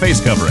appropriate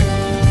face covering.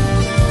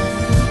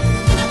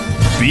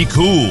 Be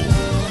cool.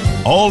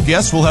 All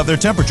guests will have their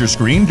temperature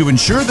screened to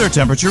ensure their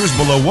temperature is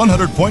below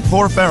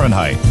 100.4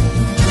 Fahrenheit.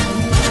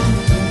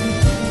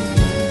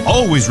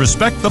 Always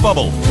respect the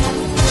bubble.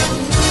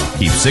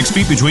 Keep 6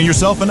 feet between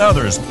yourself and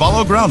others.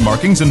 Follow ground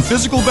markings and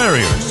physical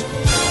barriers.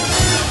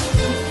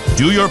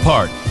 Do your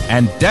part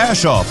and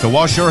dash off to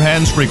wash your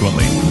hands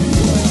frequently.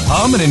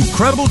 Hum an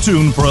incredible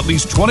tune for at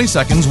least 20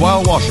 seconds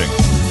while washing.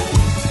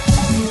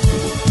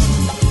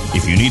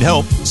 If you need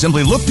help,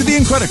 simply look to the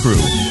Incredicrew,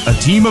 a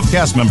team of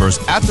cast members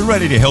at the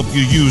ready to help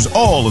you use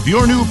all of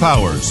your new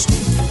powers.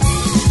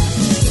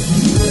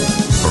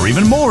 For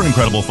even more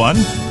incredible fun,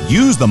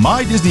 use the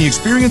My Disney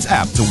Experience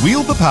app to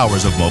wield the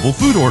powers of mobile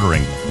food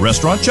ordering,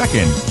 restaurant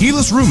check-in,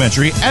 keyless room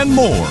entry, and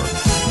more.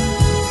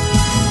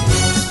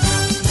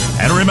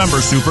 And remember,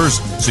 Supers,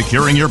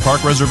 securing your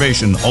park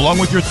reservation along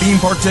with your theme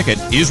park ticket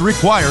is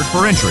required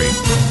for entry.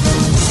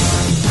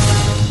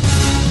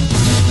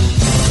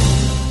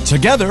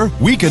 Together,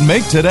 we can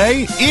make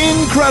today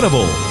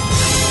incredible.